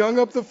time. She hung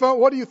up the phone.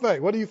 What do you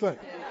think?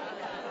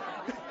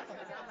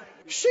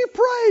 She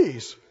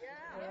prays.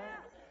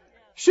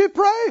 She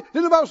prayed.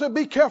 Then the Bible said,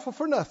 be careful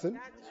for nothing,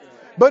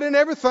 but in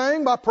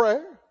everything by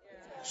prayer.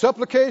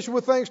 Supplication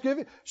with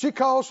thanksgiving. She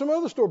called some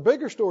other store,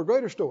 bigger store,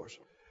 greater stores.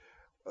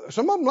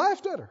 Some of them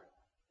laughed at her.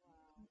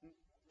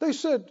 They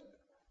said,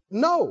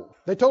 no.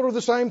 They told her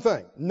the same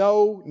thing.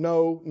 No,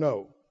 no,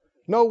 no.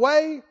 No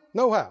way,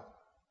 no how.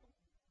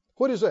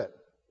 What is that?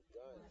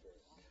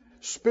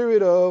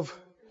 Spirit of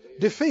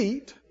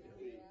defeat.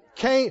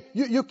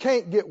 You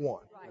can't get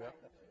one.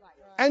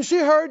 And she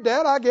heard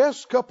that, I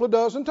guess, a couple of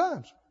dozen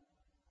times.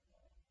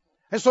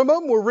 And some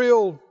of them were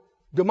real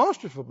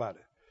demonstrative about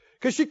it.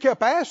 Because she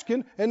kept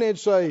asking, and they'd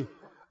say,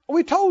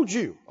 we told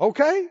you,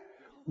 okay?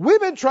 We've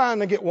been trying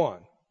to get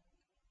one.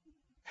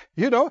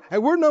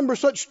 And we're number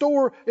such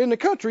store in the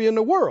country, in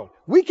the world.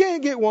 We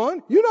can't get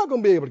one. You're not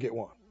going to be able to get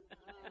one.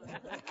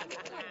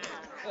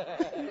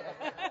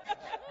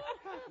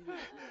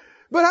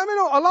 But I mean,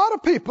 a lot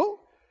of people,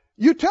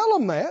 you tell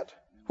them that,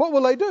 what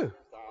will they do?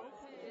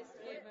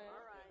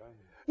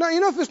 Now,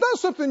 if it's not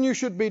something you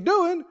should be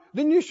doing,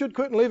 then you should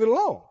quit and leave it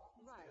alone.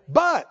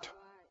 But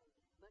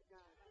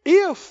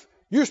if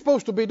you're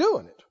supposed to be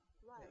doing it,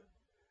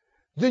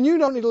 then you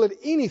don't need to let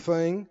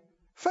anything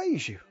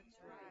faze you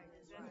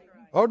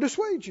or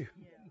dissuade you.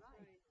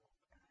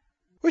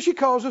 Well, she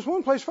calls this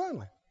one place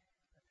finally.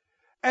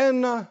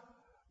 And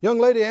Young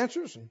lady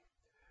answers,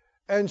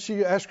 and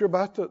she asks her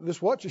about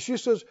this watch. And she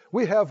says,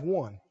 we have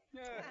one.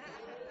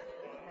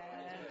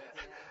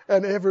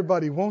 And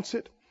everybody wants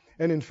it.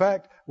 And in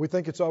fact, we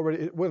think it's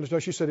already, well, no,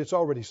 she said it's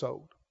already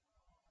sold.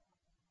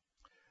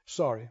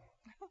 Sorry.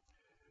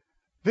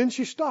 Then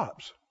she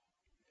stops.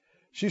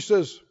 She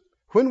says,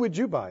 when would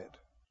you buy it?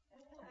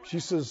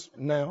 She says,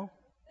 now.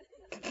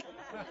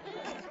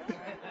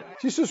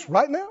 She says,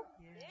 right now?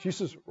 She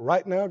says,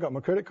 right now. I got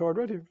my credit card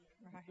right here.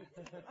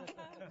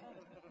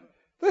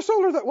 They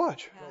sold her that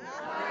watch.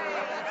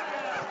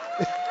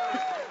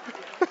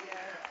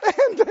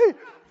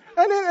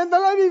 And the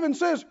lady even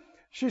says,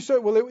 she said,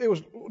 well, it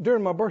was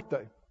during my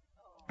birthday.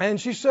 And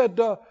she said,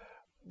 the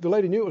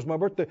lady knew it was my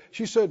birthday.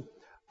 She said,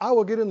 I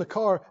will get in the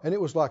car. And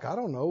it was like, I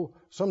don't know,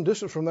 some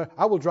distance from there.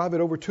 I will drive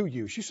it over to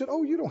you. She said,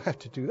 oh, you don't have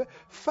to do that.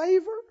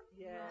 Favor?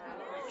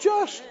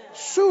 Just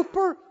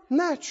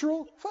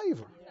supernatural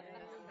favor.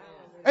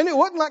 And it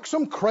wasn't like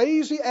some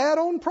crazy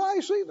add-on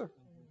price either.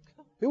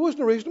 It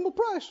wasn't a reasonable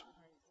price.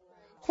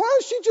 Why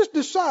did she just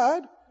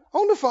decide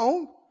on the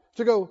phone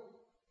to go,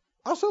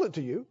 I'll sell it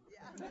to you?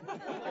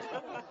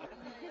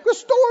 There's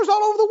stores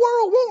all over the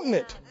world wanting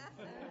it.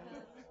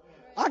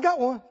 I got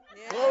one.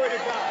 Glory to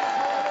God.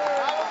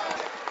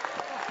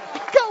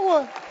 I got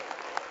one.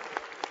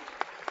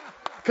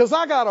 Because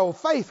I got a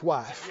faith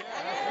wife.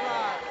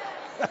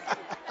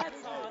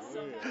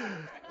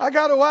 I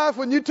got a wife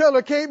when you tell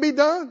her can't be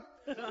done.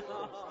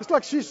 It's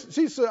like she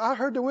said, I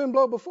heard the wind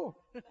blow before.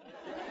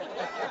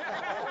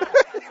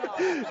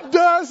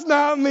 Does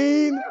not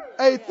mean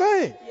a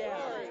thing.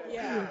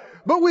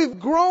 But we've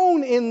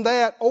grown in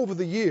that over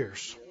the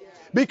years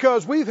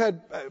because we've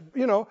had,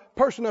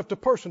 person after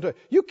person.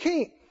 You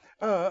can't,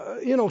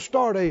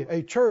 start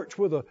a church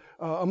with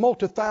a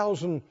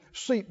multi-thousand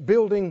seat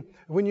building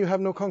when you have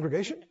no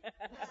congregation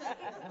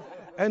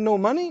and no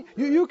money.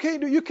 You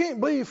can't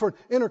believe for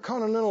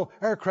intercontinental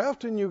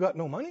aircraft and you got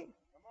no money.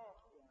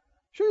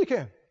 Sure you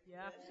can.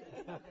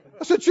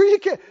 I said, sure you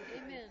can.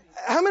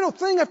 How many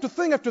thing after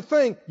thing after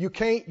thing? You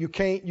can't.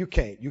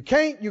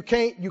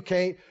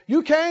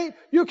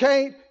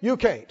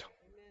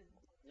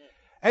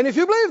 And if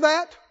you believe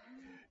that,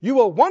 you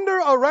will wander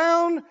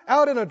around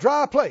out in a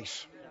dry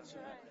place.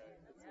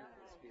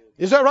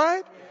 Is that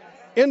right?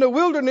 In the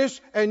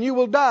wilderness, and you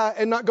will die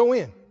and not go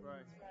in.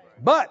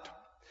 But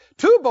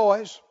two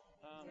boys,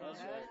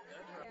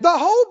 the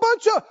whole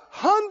bunch of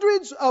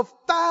hundreds of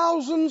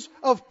thousands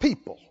of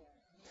people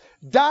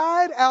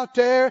died out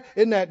there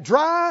in that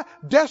dry,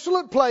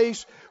 desolate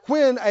place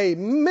when a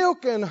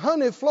milk and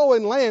honey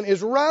flowing land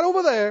is right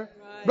over there.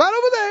 Right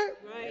over there.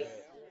 Right.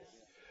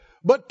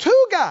 But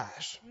two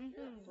guys.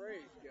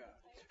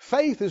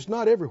 Faith is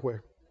not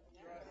everywhere.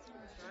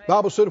 The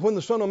Bible said when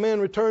the Son of Man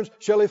returns,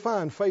 shall he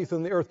find faith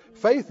in the earth.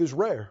 Faith is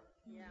rare.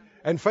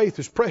 And faith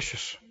is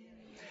precious.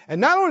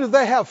 And not only did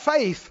they have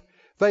faith,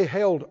 they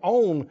held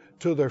on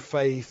to their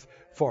faith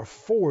for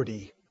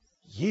 40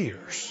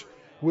 years.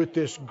 With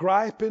this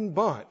griping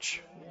bunch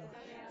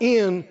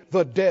in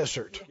the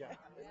desert.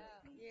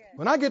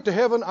 When I get to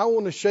heaven, I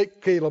want to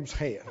shake Caleb's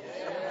hand.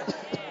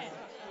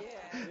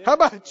 How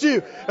about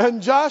you?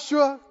 And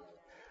Joshua,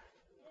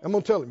 I'm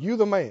going to tell him, you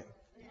the man.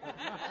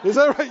 Is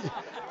that right?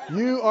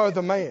 You are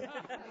the man.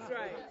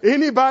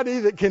 Anybody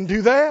that can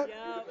do that,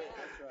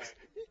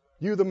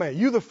 you the man.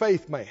 You the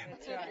faith man.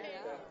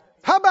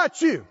 How about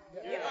you?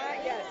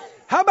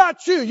 How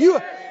about you?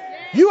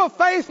 You a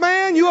faith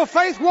man? You a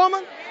faith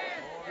woman?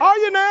 Are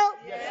you now?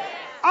 Yes.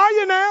 Are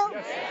you now?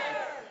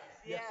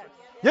 Yes.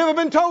 You ever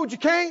been told you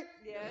can't?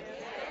 Yes.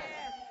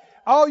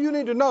 All you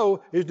need to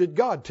know is, did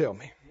God tell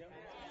me?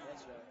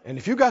 And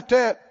if you got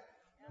that,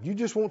 you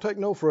just won't take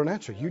no for an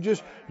answer. You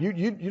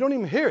don't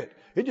even hear it.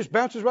 It just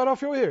bounces right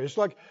off your ear. It's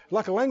like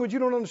a language you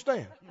don't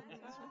understand.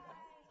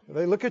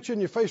 They look at you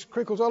and your face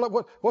crinkles all up.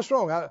 What's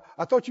wrong?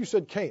 I thought you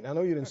said can't. I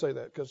know you didn't say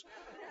that because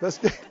that's.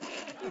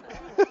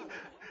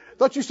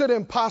 Thought you said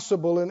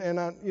impossible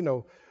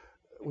and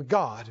with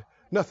God.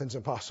 Nothing's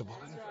impossible.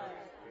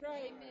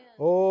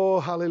 Oh,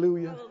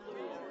 hallelujah.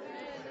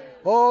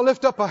 Oh,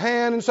 lift up a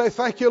hand and say,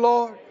 thank you,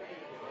 Lord.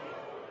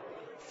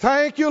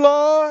 Thank you,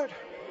 Lord.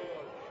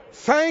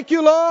 Thank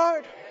you,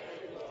 Lord.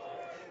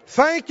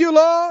 Thank you,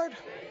 Lord.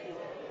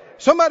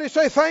 Somebody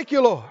say, thank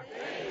you, Lord.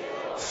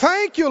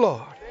 Thank you,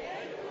 Lord.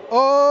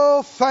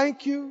 Oh,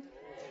 thank you.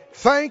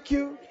 Thank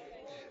you.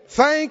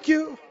 Thank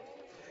you.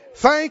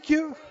 Thank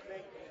you.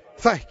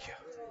 Thank you.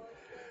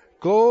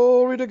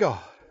 Glory to God.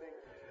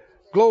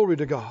 Glory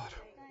to God.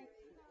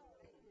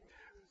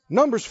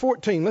 Numbers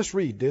 14. Let's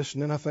read this,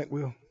 and then I think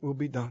we'll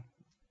be done.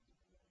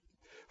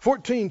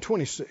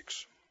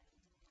 14:26.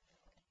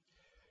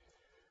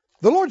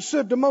 The Lord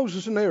said to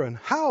Moses and Aaron,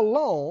 how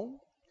long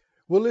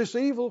will this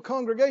evil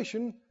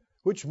congregation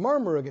which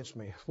murmur against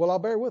me, will I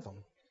bear with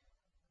them?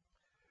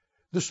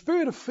 The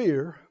spirit of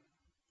fear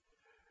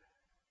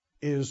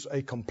is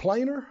a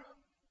complainer,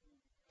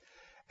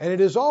 and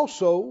it is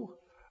also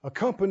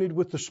accompanied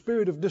with the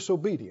spirit of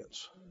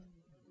disobedience,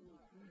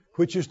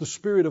 which is the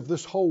spirit of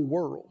this whole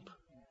world.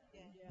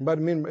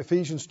 Anybody remember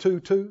Ephesians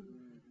 2:2?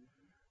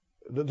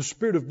 the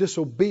spirit of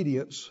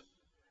disobedience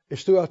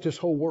is throughout this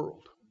whole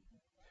world.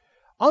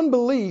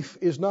 Unbelief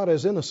is not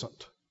as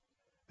innocent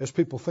as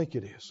people think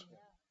it is.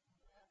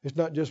 It's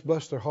not just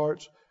bless their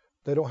hearts.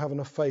 They don't have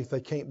enough faith.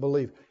 They can't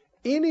believe.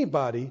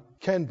 Anybody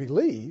can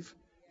believe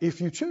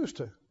if you choose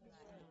to.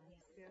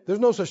 There's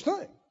no such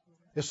thing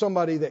as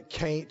somebody that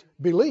can't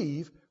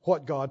believe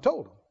what God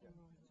told them.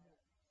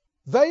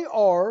 They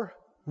are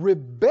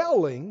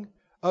rebelling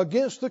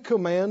against the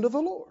command of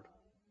the Lord.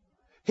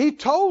 He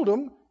told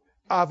them,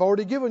 I've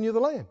already given you the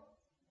land.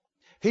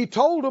 He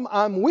told them,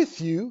 I'm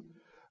with you.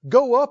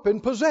 Go up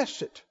and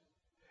possess it.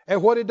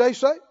 And what did they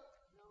say?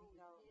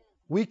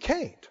 We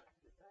can't.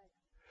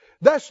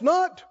 That's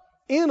not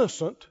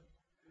innocent.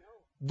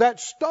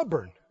 That's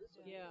stubborn.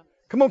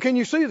 Come on, can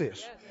you see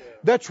this?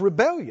 That's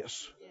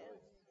rebellious.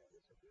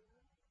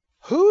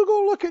 Who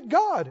going to look at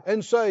God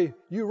and say,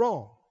 you're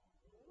wrong?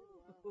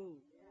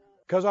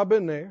 Because I've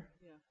been there.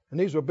 And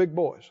these are big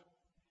boys.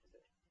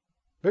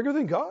 Bigger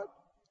than God.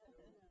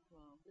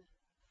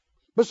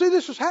 But see,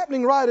 this is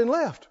happening right and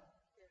left.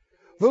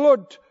 The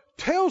Lord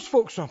tells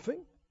folks something,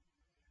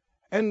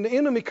 and the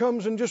enemy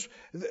comes and just...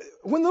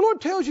 When the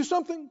Lord tells you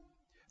something,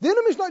 the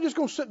enemy's not just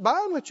going to sit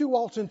by and let you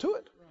waltz into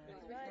it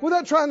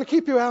without trying to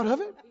keep you out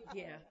of it.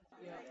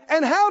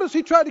 And how does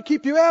he try to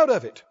keep you out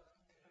of it?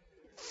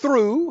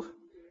 Through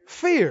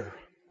fear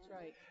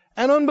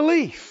and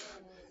unbelief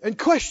and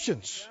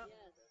questions.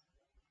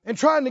 And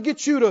trying to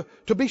get you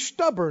to be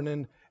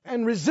stubborn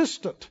and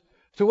resistant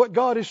to what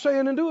God is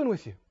saying and doing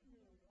with you.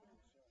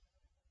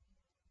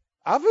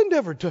 I've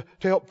endeavored to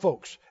help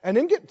folks and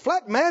then get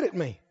flat mad at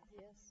me.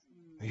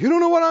 You don't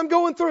know what I'm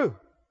going through.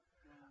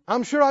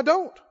 I'm sure I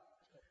don't.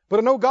 But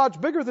I know God's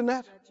bigger than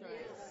that.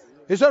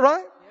 Is that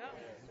right?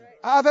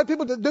 I've had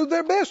people that do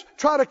their best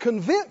try to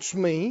convince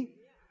me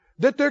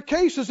that their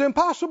case is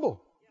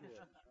impossible.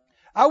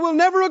 I will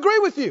never agree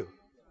with you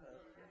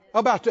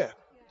about that.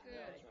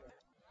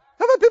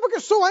 I've had people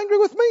get so angry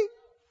with me.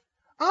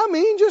 I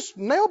mean, just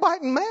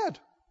nail-biting mad.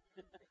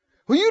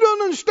 Well, you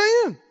don't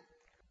understand.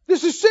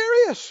 This is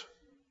serious.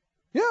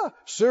 Yeah,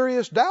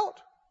 serious doubt.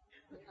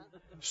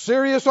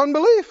 Serious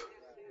unbelief.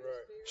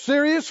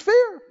 Serious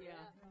fear.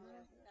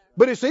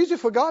 But it's easy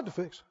for God to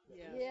fix.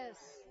 Yes.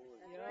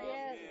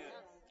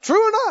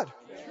 True or not?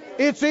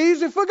 It's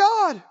easy for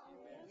God.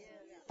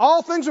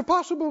 All things are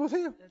possible with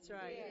Him. That's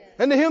right.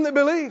 And to him that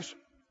believes.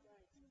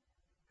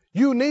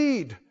 You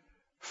need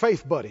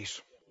faith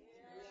buddies.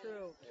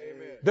 True.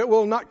 That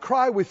will not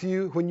cry with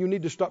you when you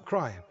need to stop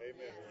crying.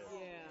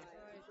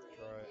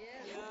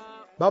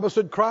 Bible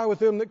said, cry with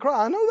them that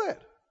cry. I know that.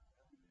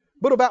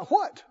 But about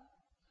what?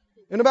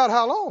 And about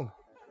how long?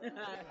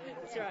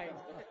 That's right.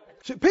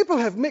 See, people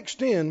have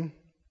mixed in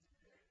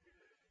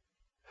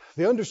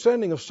the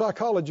understanding of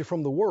psychology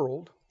from the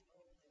world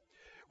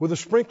with a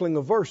sprinkling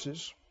of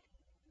verses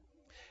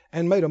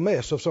and made a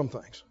mess of some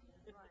things.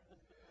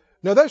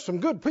 Now, there's some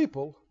good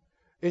people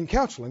in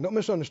counseling. Don't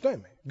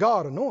misunderstand me.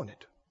 God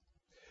anointed.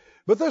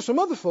 But there's some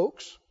other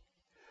folks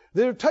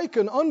that have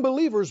taken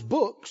unbelievers'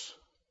 books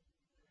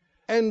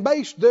and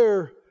based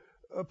their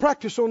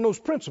practice on those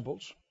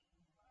principles.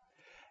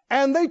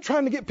 And they're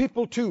trying to get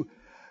people to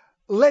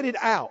let it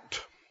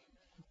out.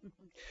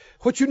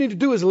 What you need to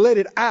do is let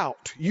it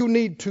out. You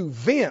need to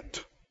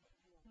vent.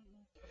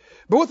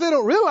 But what they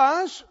don't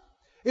realize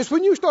is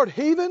when you start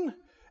heaving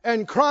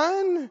and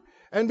crying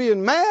and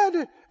being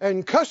mad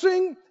and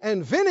cussing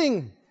and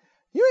venting,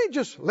 you ain't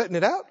just letting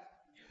it out.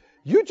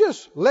 You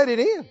just let it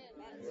in.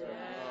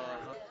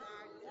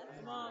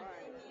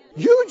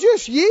 You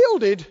just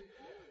yielded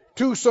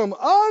to some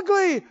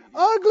ugly,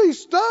 ugly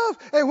stuff.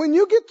 And when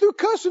you get through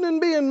cussing and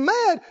being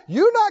mad,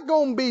 you're not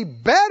going to be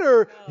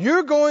better.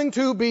 You're going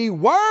to be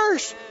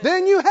worse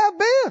than you have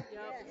been.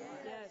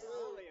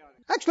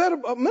 Actually, I had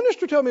a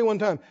minister tell me one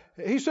time,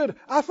 he said,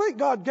 I think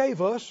God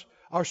gave us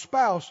our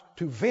spouse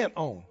to vent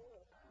on.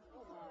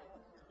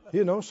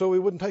 You know, so we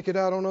wouldn't take it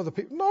out on other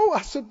people. No,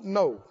 I said,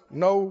 no.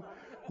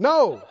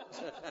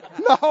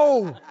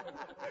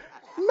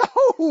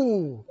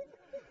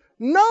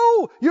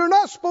 No, you're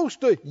not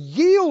supposed to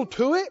yield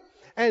to it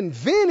and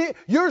vent it.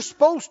 You're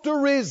supposed to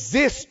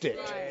resist it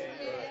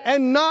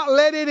and not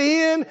let it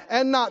in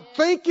and not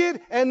think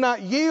it and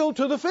not yield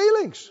to the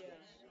feelings.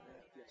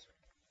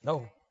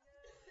 No.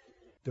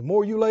 The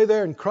more you lay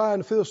there and cry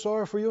and feel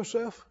sorry for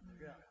yourself,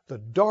 the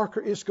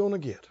darker it's going to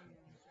get.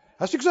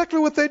 That's exactly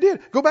what they did.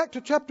 Go back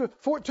to chapter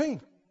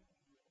 14.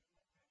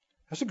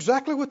 That's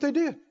exactly what they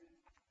did.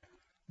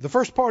 The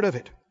first part of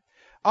it.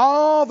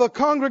 All the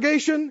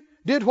congregation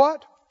did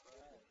what?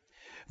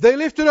 They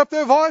lifted up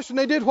their voice and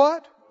they did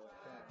what?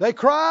 They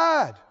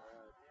cried.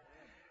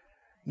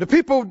 The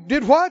people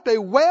did what? They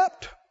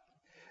wept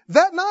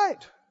that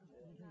night.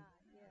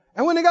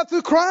 And when they got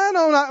through crying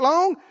all night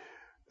long,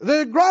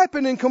 they're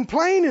griping and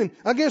complaining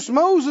against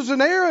Moses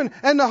and Aaron.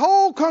 And the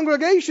whole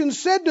congregation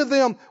said to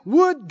them,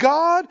 would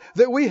God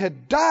that we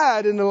had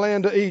died in the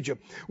land of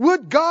Egypt.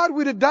 Would God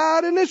we'd have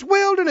died in this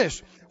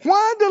wilderness.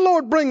 Why did the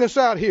Lord bring us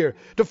out here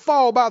to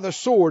fall by the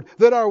sword,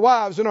 that our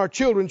wives and our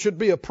children should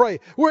be a prey?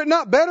 Were it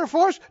not better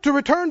for us to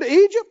return to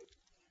Egypt?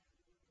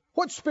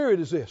 What spirit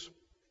is this?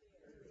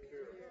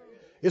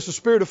 It's a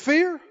spirit of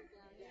fear.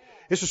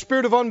 It's a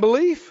spirit of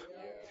unbelief.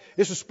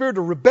 It's a spirit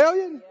of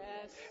rebellion.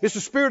 It's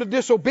a spirit of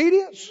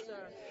disobedience.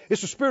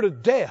 It's a spirit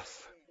of death.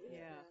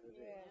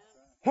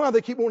 Why do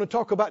they keep wanting to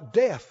talk about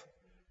death?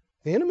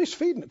 The enemy's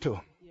feeding it to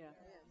them.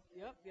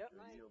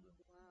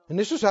 And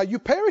this is how you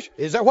perish.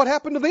 Is that what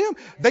happened to them?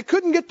 They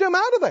couldn't get them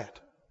out of that.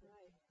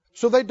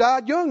 So they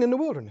died young in the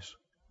wilderness.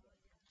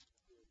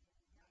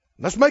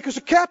 Let's make us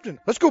a captain.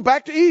 Let's go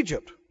back to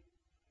Egypt.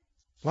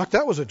 Like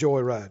that was a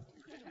joyride.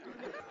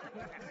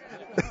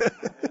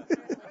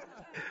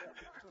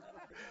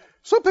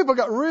 Some people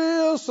got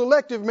real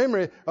selective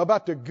memory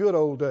about the good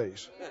old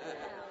days.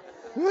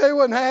 They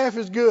wasn't half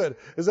as good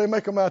as they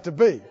make them out to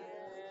be.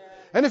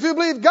 And if you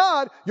believe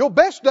God, your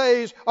best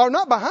days are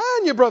not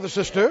behind you, brother,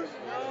 sister.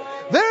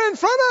 They're in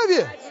front of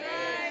you.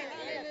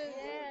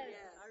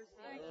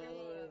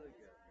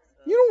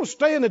 You don't want to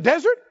stay in the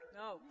desert.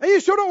 And you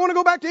sure don't want to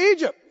go back to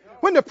Egypt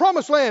when the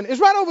promised land is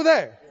right over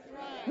there.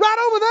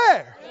 Right over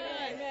there.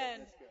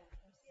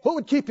 What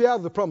would keep you out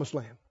of the promised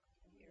land?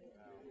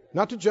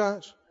 Not the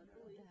giants.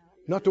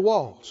 Not the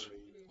walls.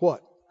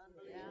 What?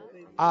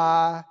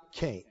 I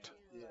can't.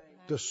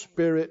 The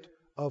spirit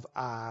of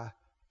I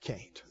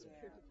can't.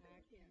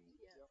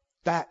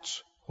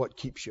 That's what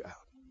keeps you out.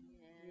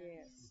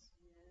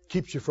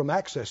 Keeps you from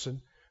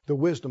accessing the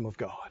wisdom of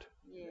God,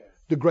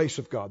 the grace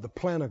of God, the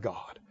plan of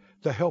God,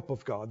 the help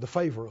of God, the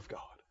favor of God.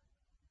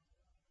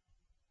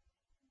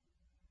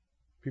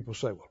 People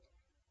say, well,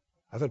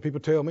 I've had people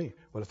tell me,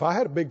 well, if I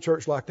had a big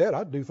church like that,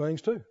 I'd do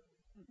things too.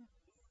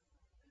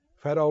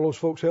 If I had all those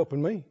folks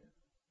helping me.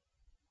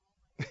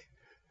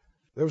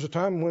 There was a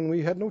time when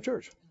we had no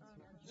church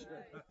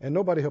and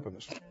nobody helping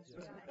us.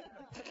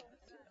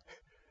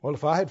 Well,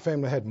 if I had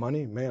family that had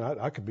money, man,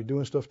 I could be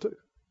doing stuff too.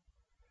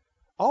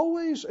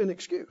 Always an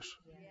excuse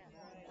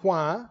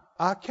why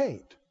I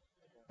can't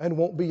and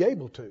won't be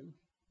able to.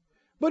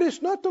 But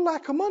it's not the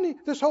lack of money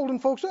that's holding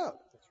folks out.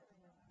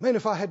 Man,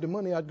 if I had the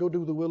money, I'd go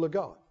do the will of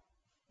God.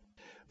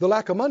 The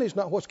lack of money is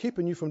not what's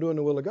keeping you from doing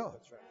the will of God.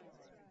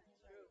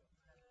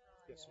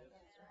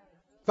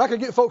 If I could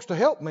get folks to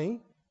help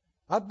me,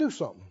 I'd do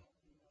something.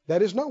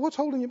 That is not what's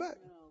holding you back.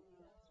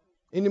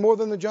 Any more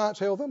than the giants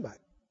held them back.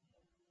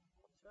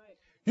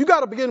 You got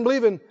to begin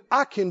believing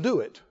I can do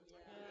it.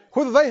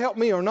 Whether they help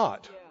me or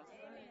not.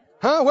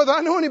 Whether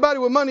I know anybody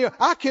with money,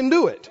 I can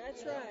do it.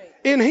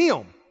 In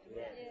Him.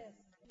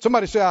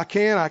 Somebody say, I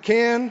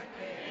can.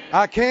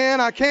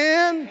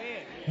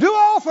 Do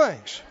all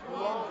things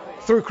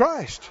through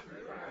Christ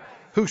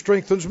who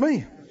strengthens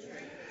me.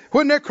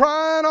 When they're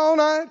crying all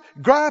night,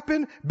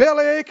 griping,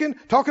 belly aching,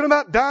 talking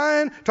about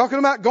dying, talking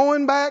about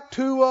going back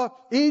to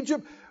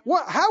Egypt.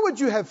 How would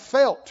you have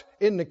felt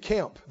in the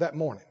camp that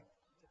morning?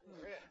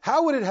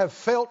 How would it have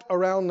felt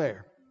around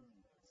there?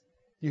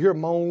 You hear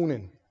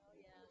moaning.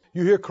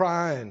 You hear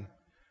crying.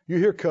 You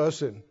hear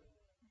cussing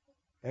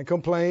and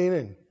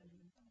complaining.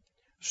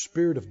 The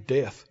spirit of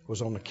death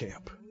was on the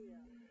camp.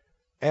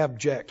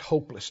 Abject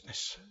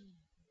hopelessness.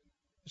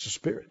 It's a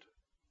spirit.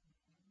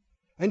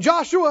 And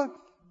Joshua,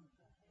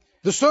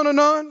 the son of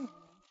Nun,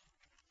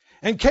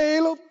 and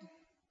Caleb,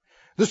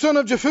 the son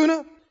of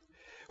Jephunneh,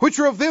 which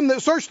are of them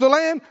that search the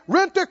land,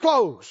 rent their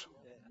clothes.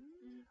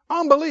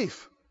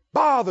 Unbelief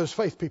bothers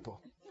faith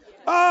people.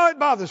 Oh, it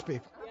bothers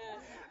people.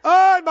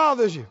 Oh, it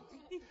bothers you.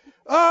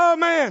 Oh,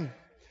 man,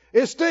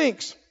 it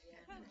stinks.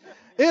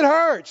 It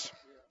hurts.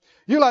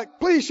 You're like,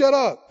 please shut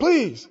up.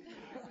 Please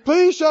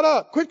shut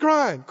up. Quit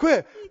crying.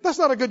 Quit. That's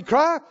not a good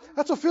cry.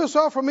 That's a feel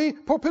sorry for me.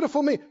 Poor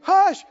pitiful me.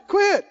 Hush.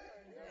 Quit.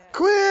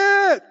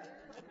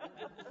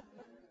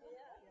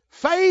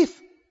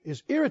 Faith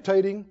is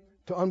irritating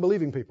to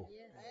unbelieving people.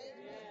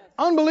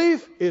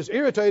 Unbelief is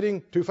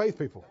irritating to faith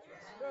people.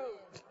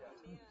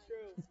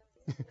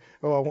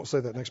 Oh, I won't say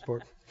that next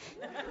part.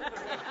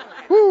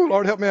 Woo,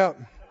 Lord, help me out.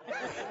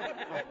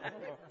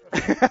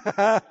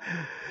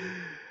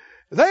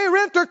 They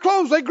rent their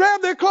clothes. They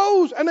grabbed their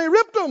clothes and they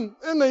ripped them.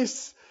 And they,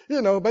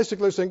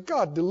 basically saying,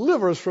 God,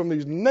 deliver us from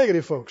these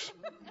negative folks.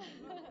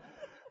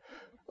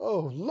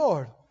 Oh,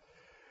 Lord.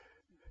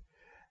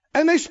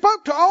 And they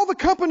spoke to all the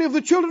company of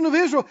the children of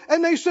Israel.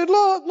 And they said,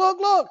 look,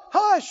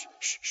 hush.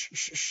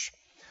 Shh.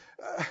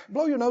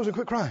 Blow your nose and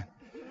quit crying.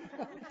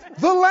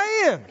 The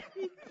land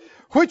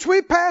which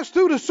we passed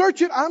through to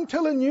search it, I'm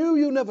telling you,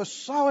 you never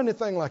saw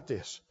anything like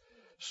this.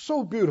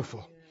 So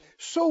beautiful.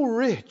 So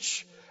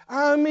rich.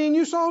 I mean,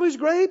 you saw these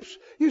grapes.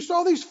 You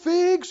saw these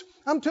figs.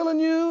 I'm telling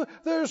you,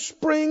 there's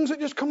springs that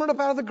just come right up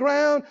out of the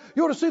ground.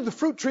 You ought to see the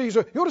fruit trees.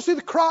 You ought to see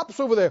the crops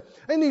over there.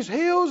 And these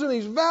hills and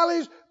these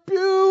valleys.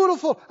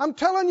 Beautiful. I'm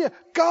telling you,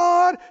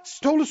 God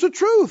told us the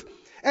truth.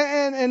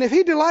 And if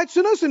He delights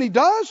in us, and He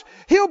does,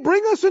 He'll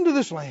bring us into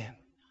this land.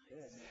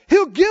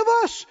 He'll give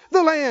us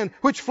the land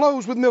which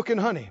flows with milk and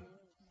honey.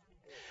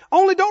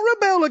 Only don't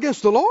rebel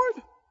against the Lord.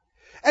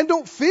 And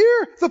don't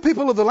fear the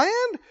people of the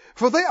land,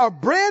 for they are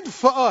bread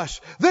for us.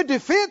 Their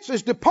defense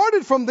is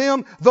departed from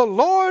them. The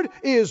Lord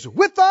is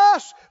with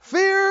us.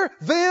 Fear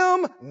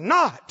them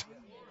not.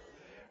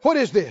 What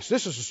is this?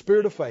 This is the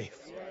spirit of faith.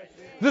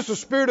 This is a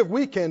spirit of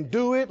we can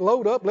do it,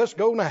 load up, let's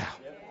go now.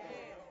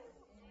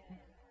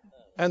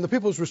 And the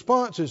people's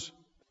response is,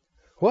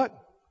 what?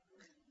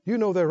 You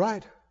know they're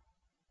right.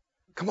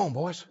 Come on,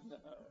 boys.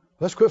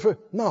 Let's quit for...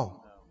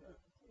 No.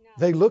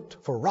 They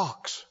looked for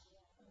rocks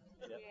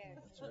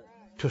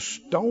to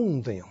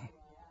stone them.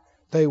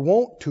 They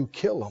want to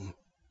kill them.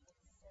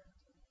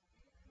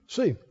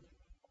 See,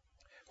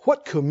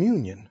 what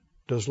communion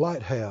does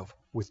light have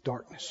with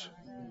darkness?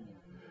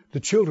 The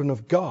children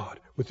of God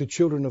with the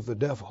children of the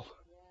devil.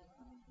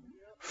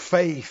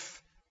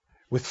 Faith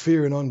with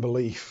fear and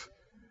unbelief.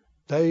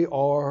 They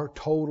are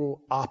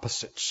total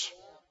opposites.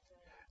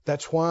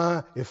 That's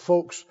why if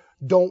folks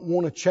don't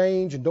want to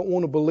change and don't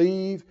want to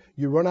believe,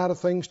 you run out of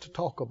things to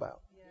talk about.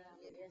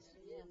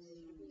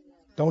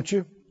 Don't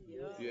you?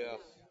 Yeah.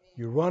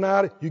 You run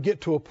out, you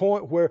get to a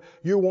point where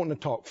you're wanting to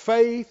talk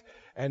faith,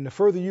 and the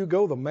further you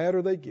go, the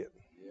madder they get.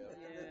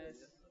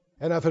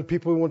 And I've had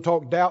people who want to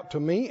talk doubt to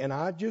me, and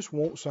I just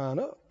won't sign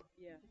up.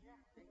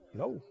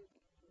 No.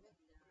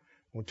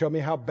 Want to tell me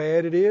how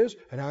bad it is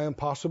and how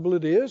impossible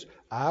it is,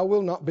 I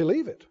will not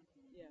believe it.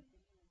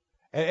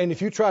 And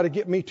if you try to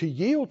get me to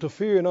yield to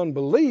fear and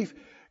unbelief,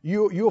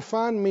 you'll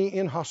find me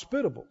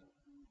inhospitable.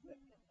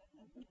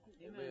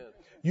 Amen.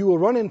 You will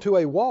run into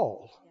a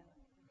wall,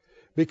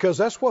 because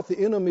that's what the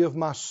enemy of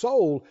my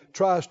soul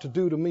tries to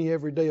do to me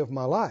every day of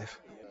my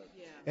life.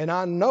 And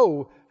I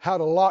know how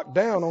to lock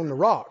down on the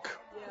rock.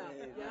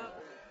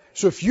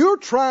 So if you're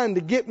trying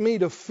to get me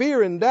to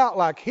fear and doubt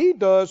like he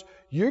does,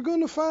 you're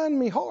going to find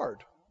me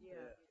hard.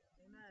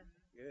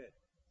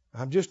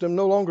 I'm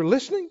no longer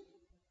listening.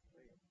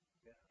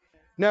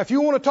 Now, if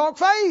you want to talk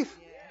faith,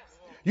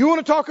 you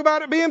want to talk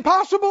about it being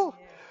possible,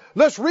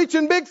 let's reach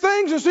in big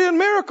things and seeing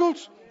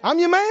miracles. I'm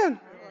your man.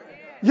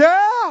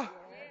 Yeah.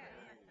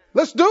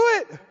 Let's do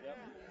it.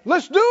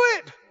 Let's do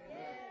it.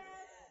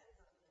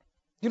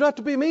 You don't have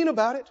to be mean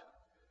about it,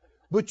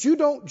 but you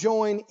don't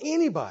join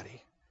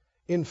anybody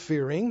in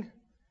fearing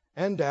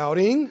and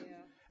doubting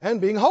and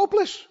being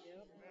hopeless.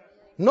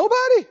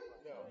 Nobody.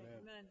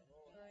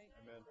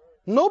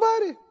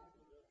 Nobody.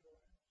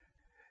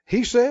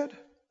 He said,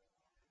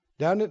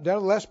 down to the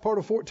last part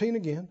of 14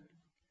 again,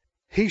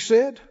 he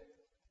said,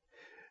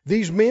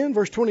 these men,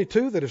 verse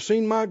 22, that have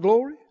seen my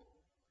glory,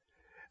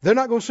 they're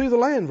not going to see the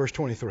land, verse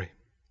 23.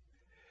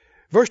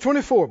 Verse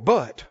 24,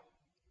 but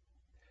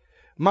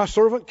my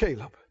servant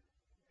Caleb,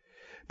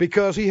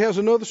 because he has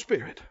another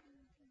spirit,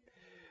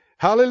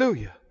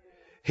 hallelujah,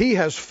 he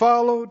has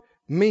followed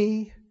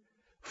me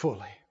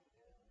fully.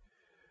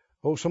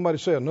 Oh, somebody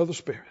say another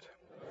spirit.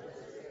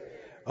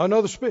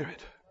 Another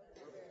spirit.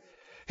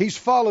 He's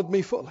followed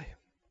me fully.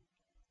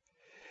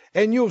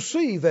 And you'll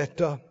see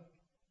that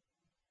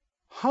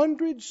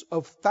hundreds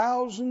of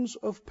thousands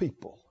of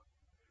people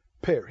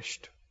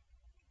perished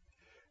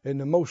in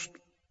the most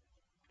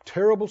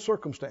terrible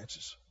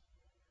circumstances.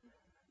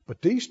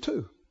 But these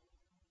two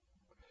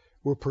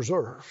were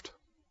preserved.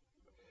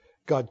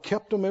 God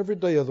kept them every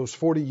day of those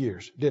 40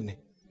 years, didn't he?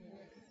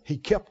 He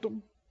kept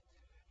them.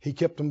 He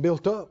kept them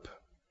built up.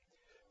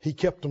 He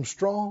kept them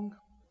strong.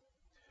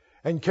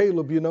 And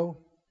Caleb,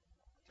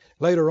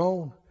 later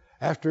on,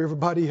 after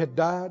everybody had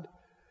died,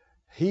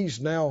 he's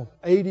now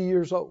 80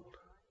 years old.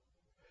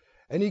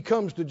 And he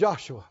comes to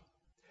Joshua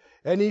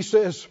and he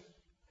says,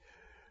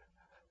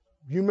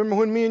 you remember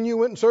when me and you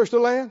went and searched the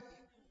land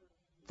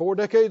 4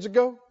 decades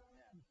ago?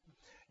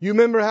 You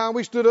remember how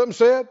we stood up and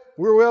said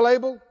we're well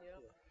able?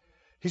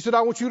 He said,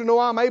 I want you to know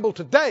I'm able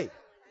today.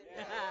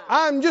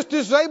 I'm just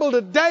as able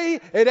today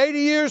at 80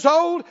 years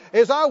old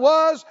as I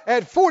was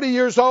at 40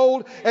 years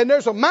old. And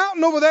there's a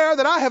mountain over there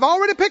that I have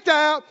already picked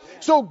out.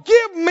 So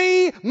give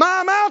me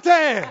my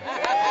mountain.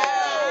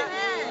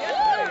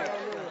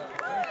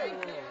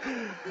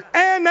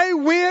 And they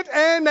went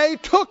and they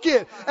took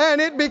it.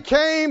 And it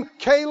became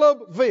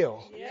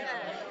Calebville.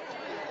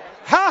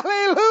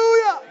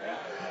 Hallelujah.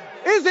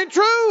 Is it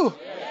true?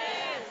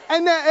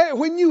 And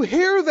when you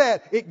hear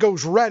that, it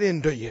goes right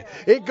into you.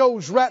 It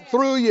goes right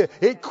through you.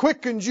 It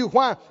quickens you.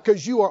 Why?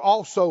 Because you are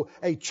also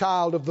a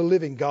child of the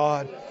living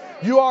God.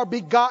 You are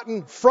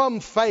begotten from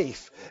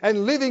faith.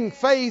 And living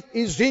faith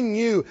is in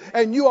you.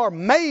 And you are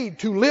made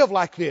to live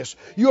like this.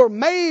 You are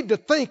made to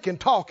think and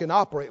talk and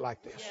operate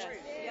like this.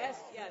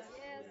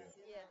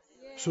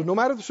 So no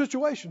matter the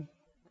situation,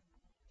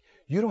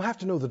 you don't have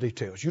to know the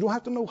details. You don't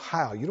have to know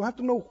how. You don't have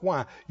to know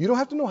why. You don't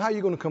have to know how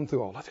you're going to come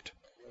through all of it.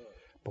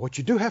 But what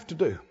you do have to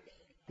do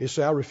is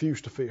say, I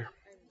refuse to fear.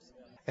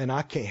 And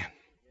I can.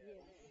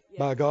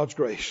 By God's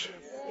grace.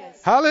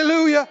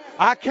 Hallelujah.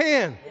 I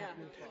can.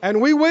 And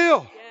we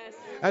will.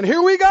 And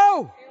here we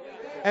go.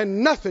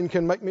 And nothing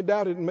can make me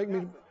doubt it and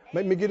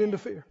make me get into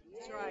fear.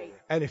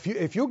 And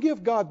if you'll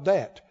give God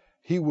that,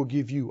 He will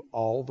give you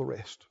all the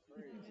rest.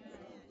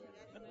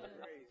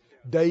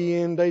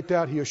 Day in, day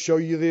out, He'll show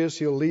you this.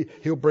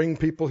 He'll bring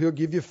people. He'll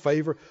give you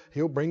favor.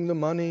 He'll bring the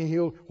money.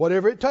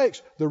 Whatever it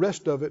takes. The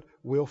rest of it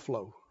will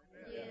flow.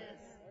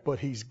 But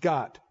He's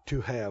got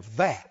to have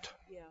that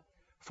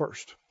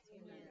first.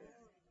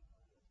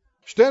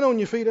 Stand on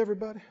your feet,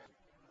 everybody.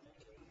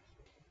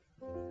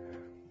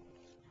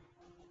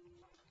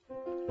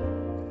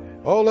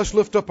 Oh, let's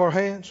lift up our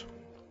hands.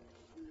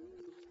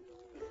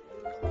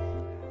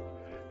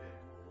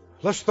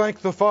 Let's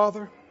thank the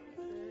Father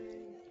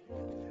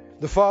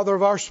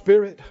of our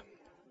spirit,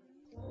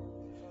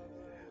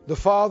 the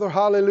Father,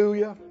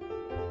 hallelujah,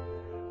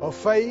 of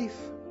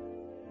faith.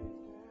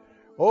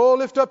 Oh,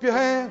 lift up your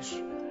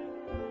hands.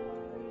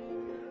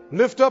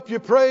 Lift up your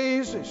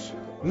praises.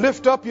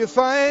 Lift up your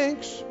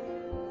thanks.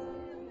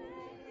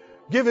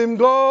 Give Him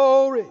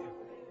glory.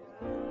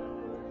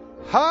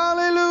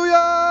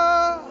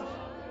 Hallelujah.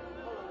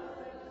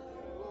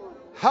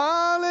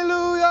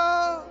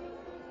 Hallelujah.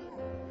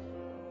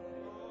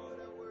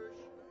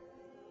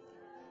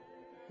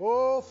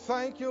 Oh,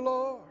 thank you,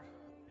 Lord.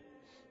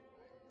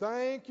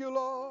 Thank you,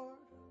 Lord.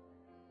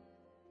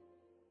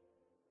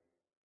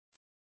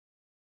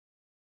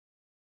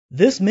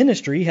 This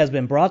ministry has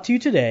been brought to you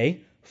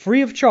today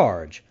free of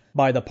charge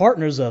by the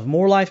partners of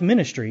More Life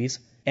Ministries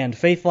and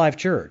Faith Life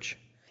Church.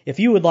 If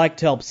you would like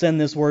to help send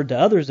this word to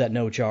others at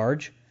no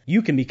charge,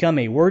 you can become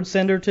a word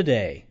sender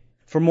today.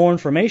 For more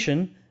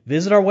information,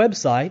 visit our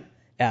website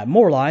at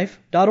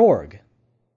morelife.org.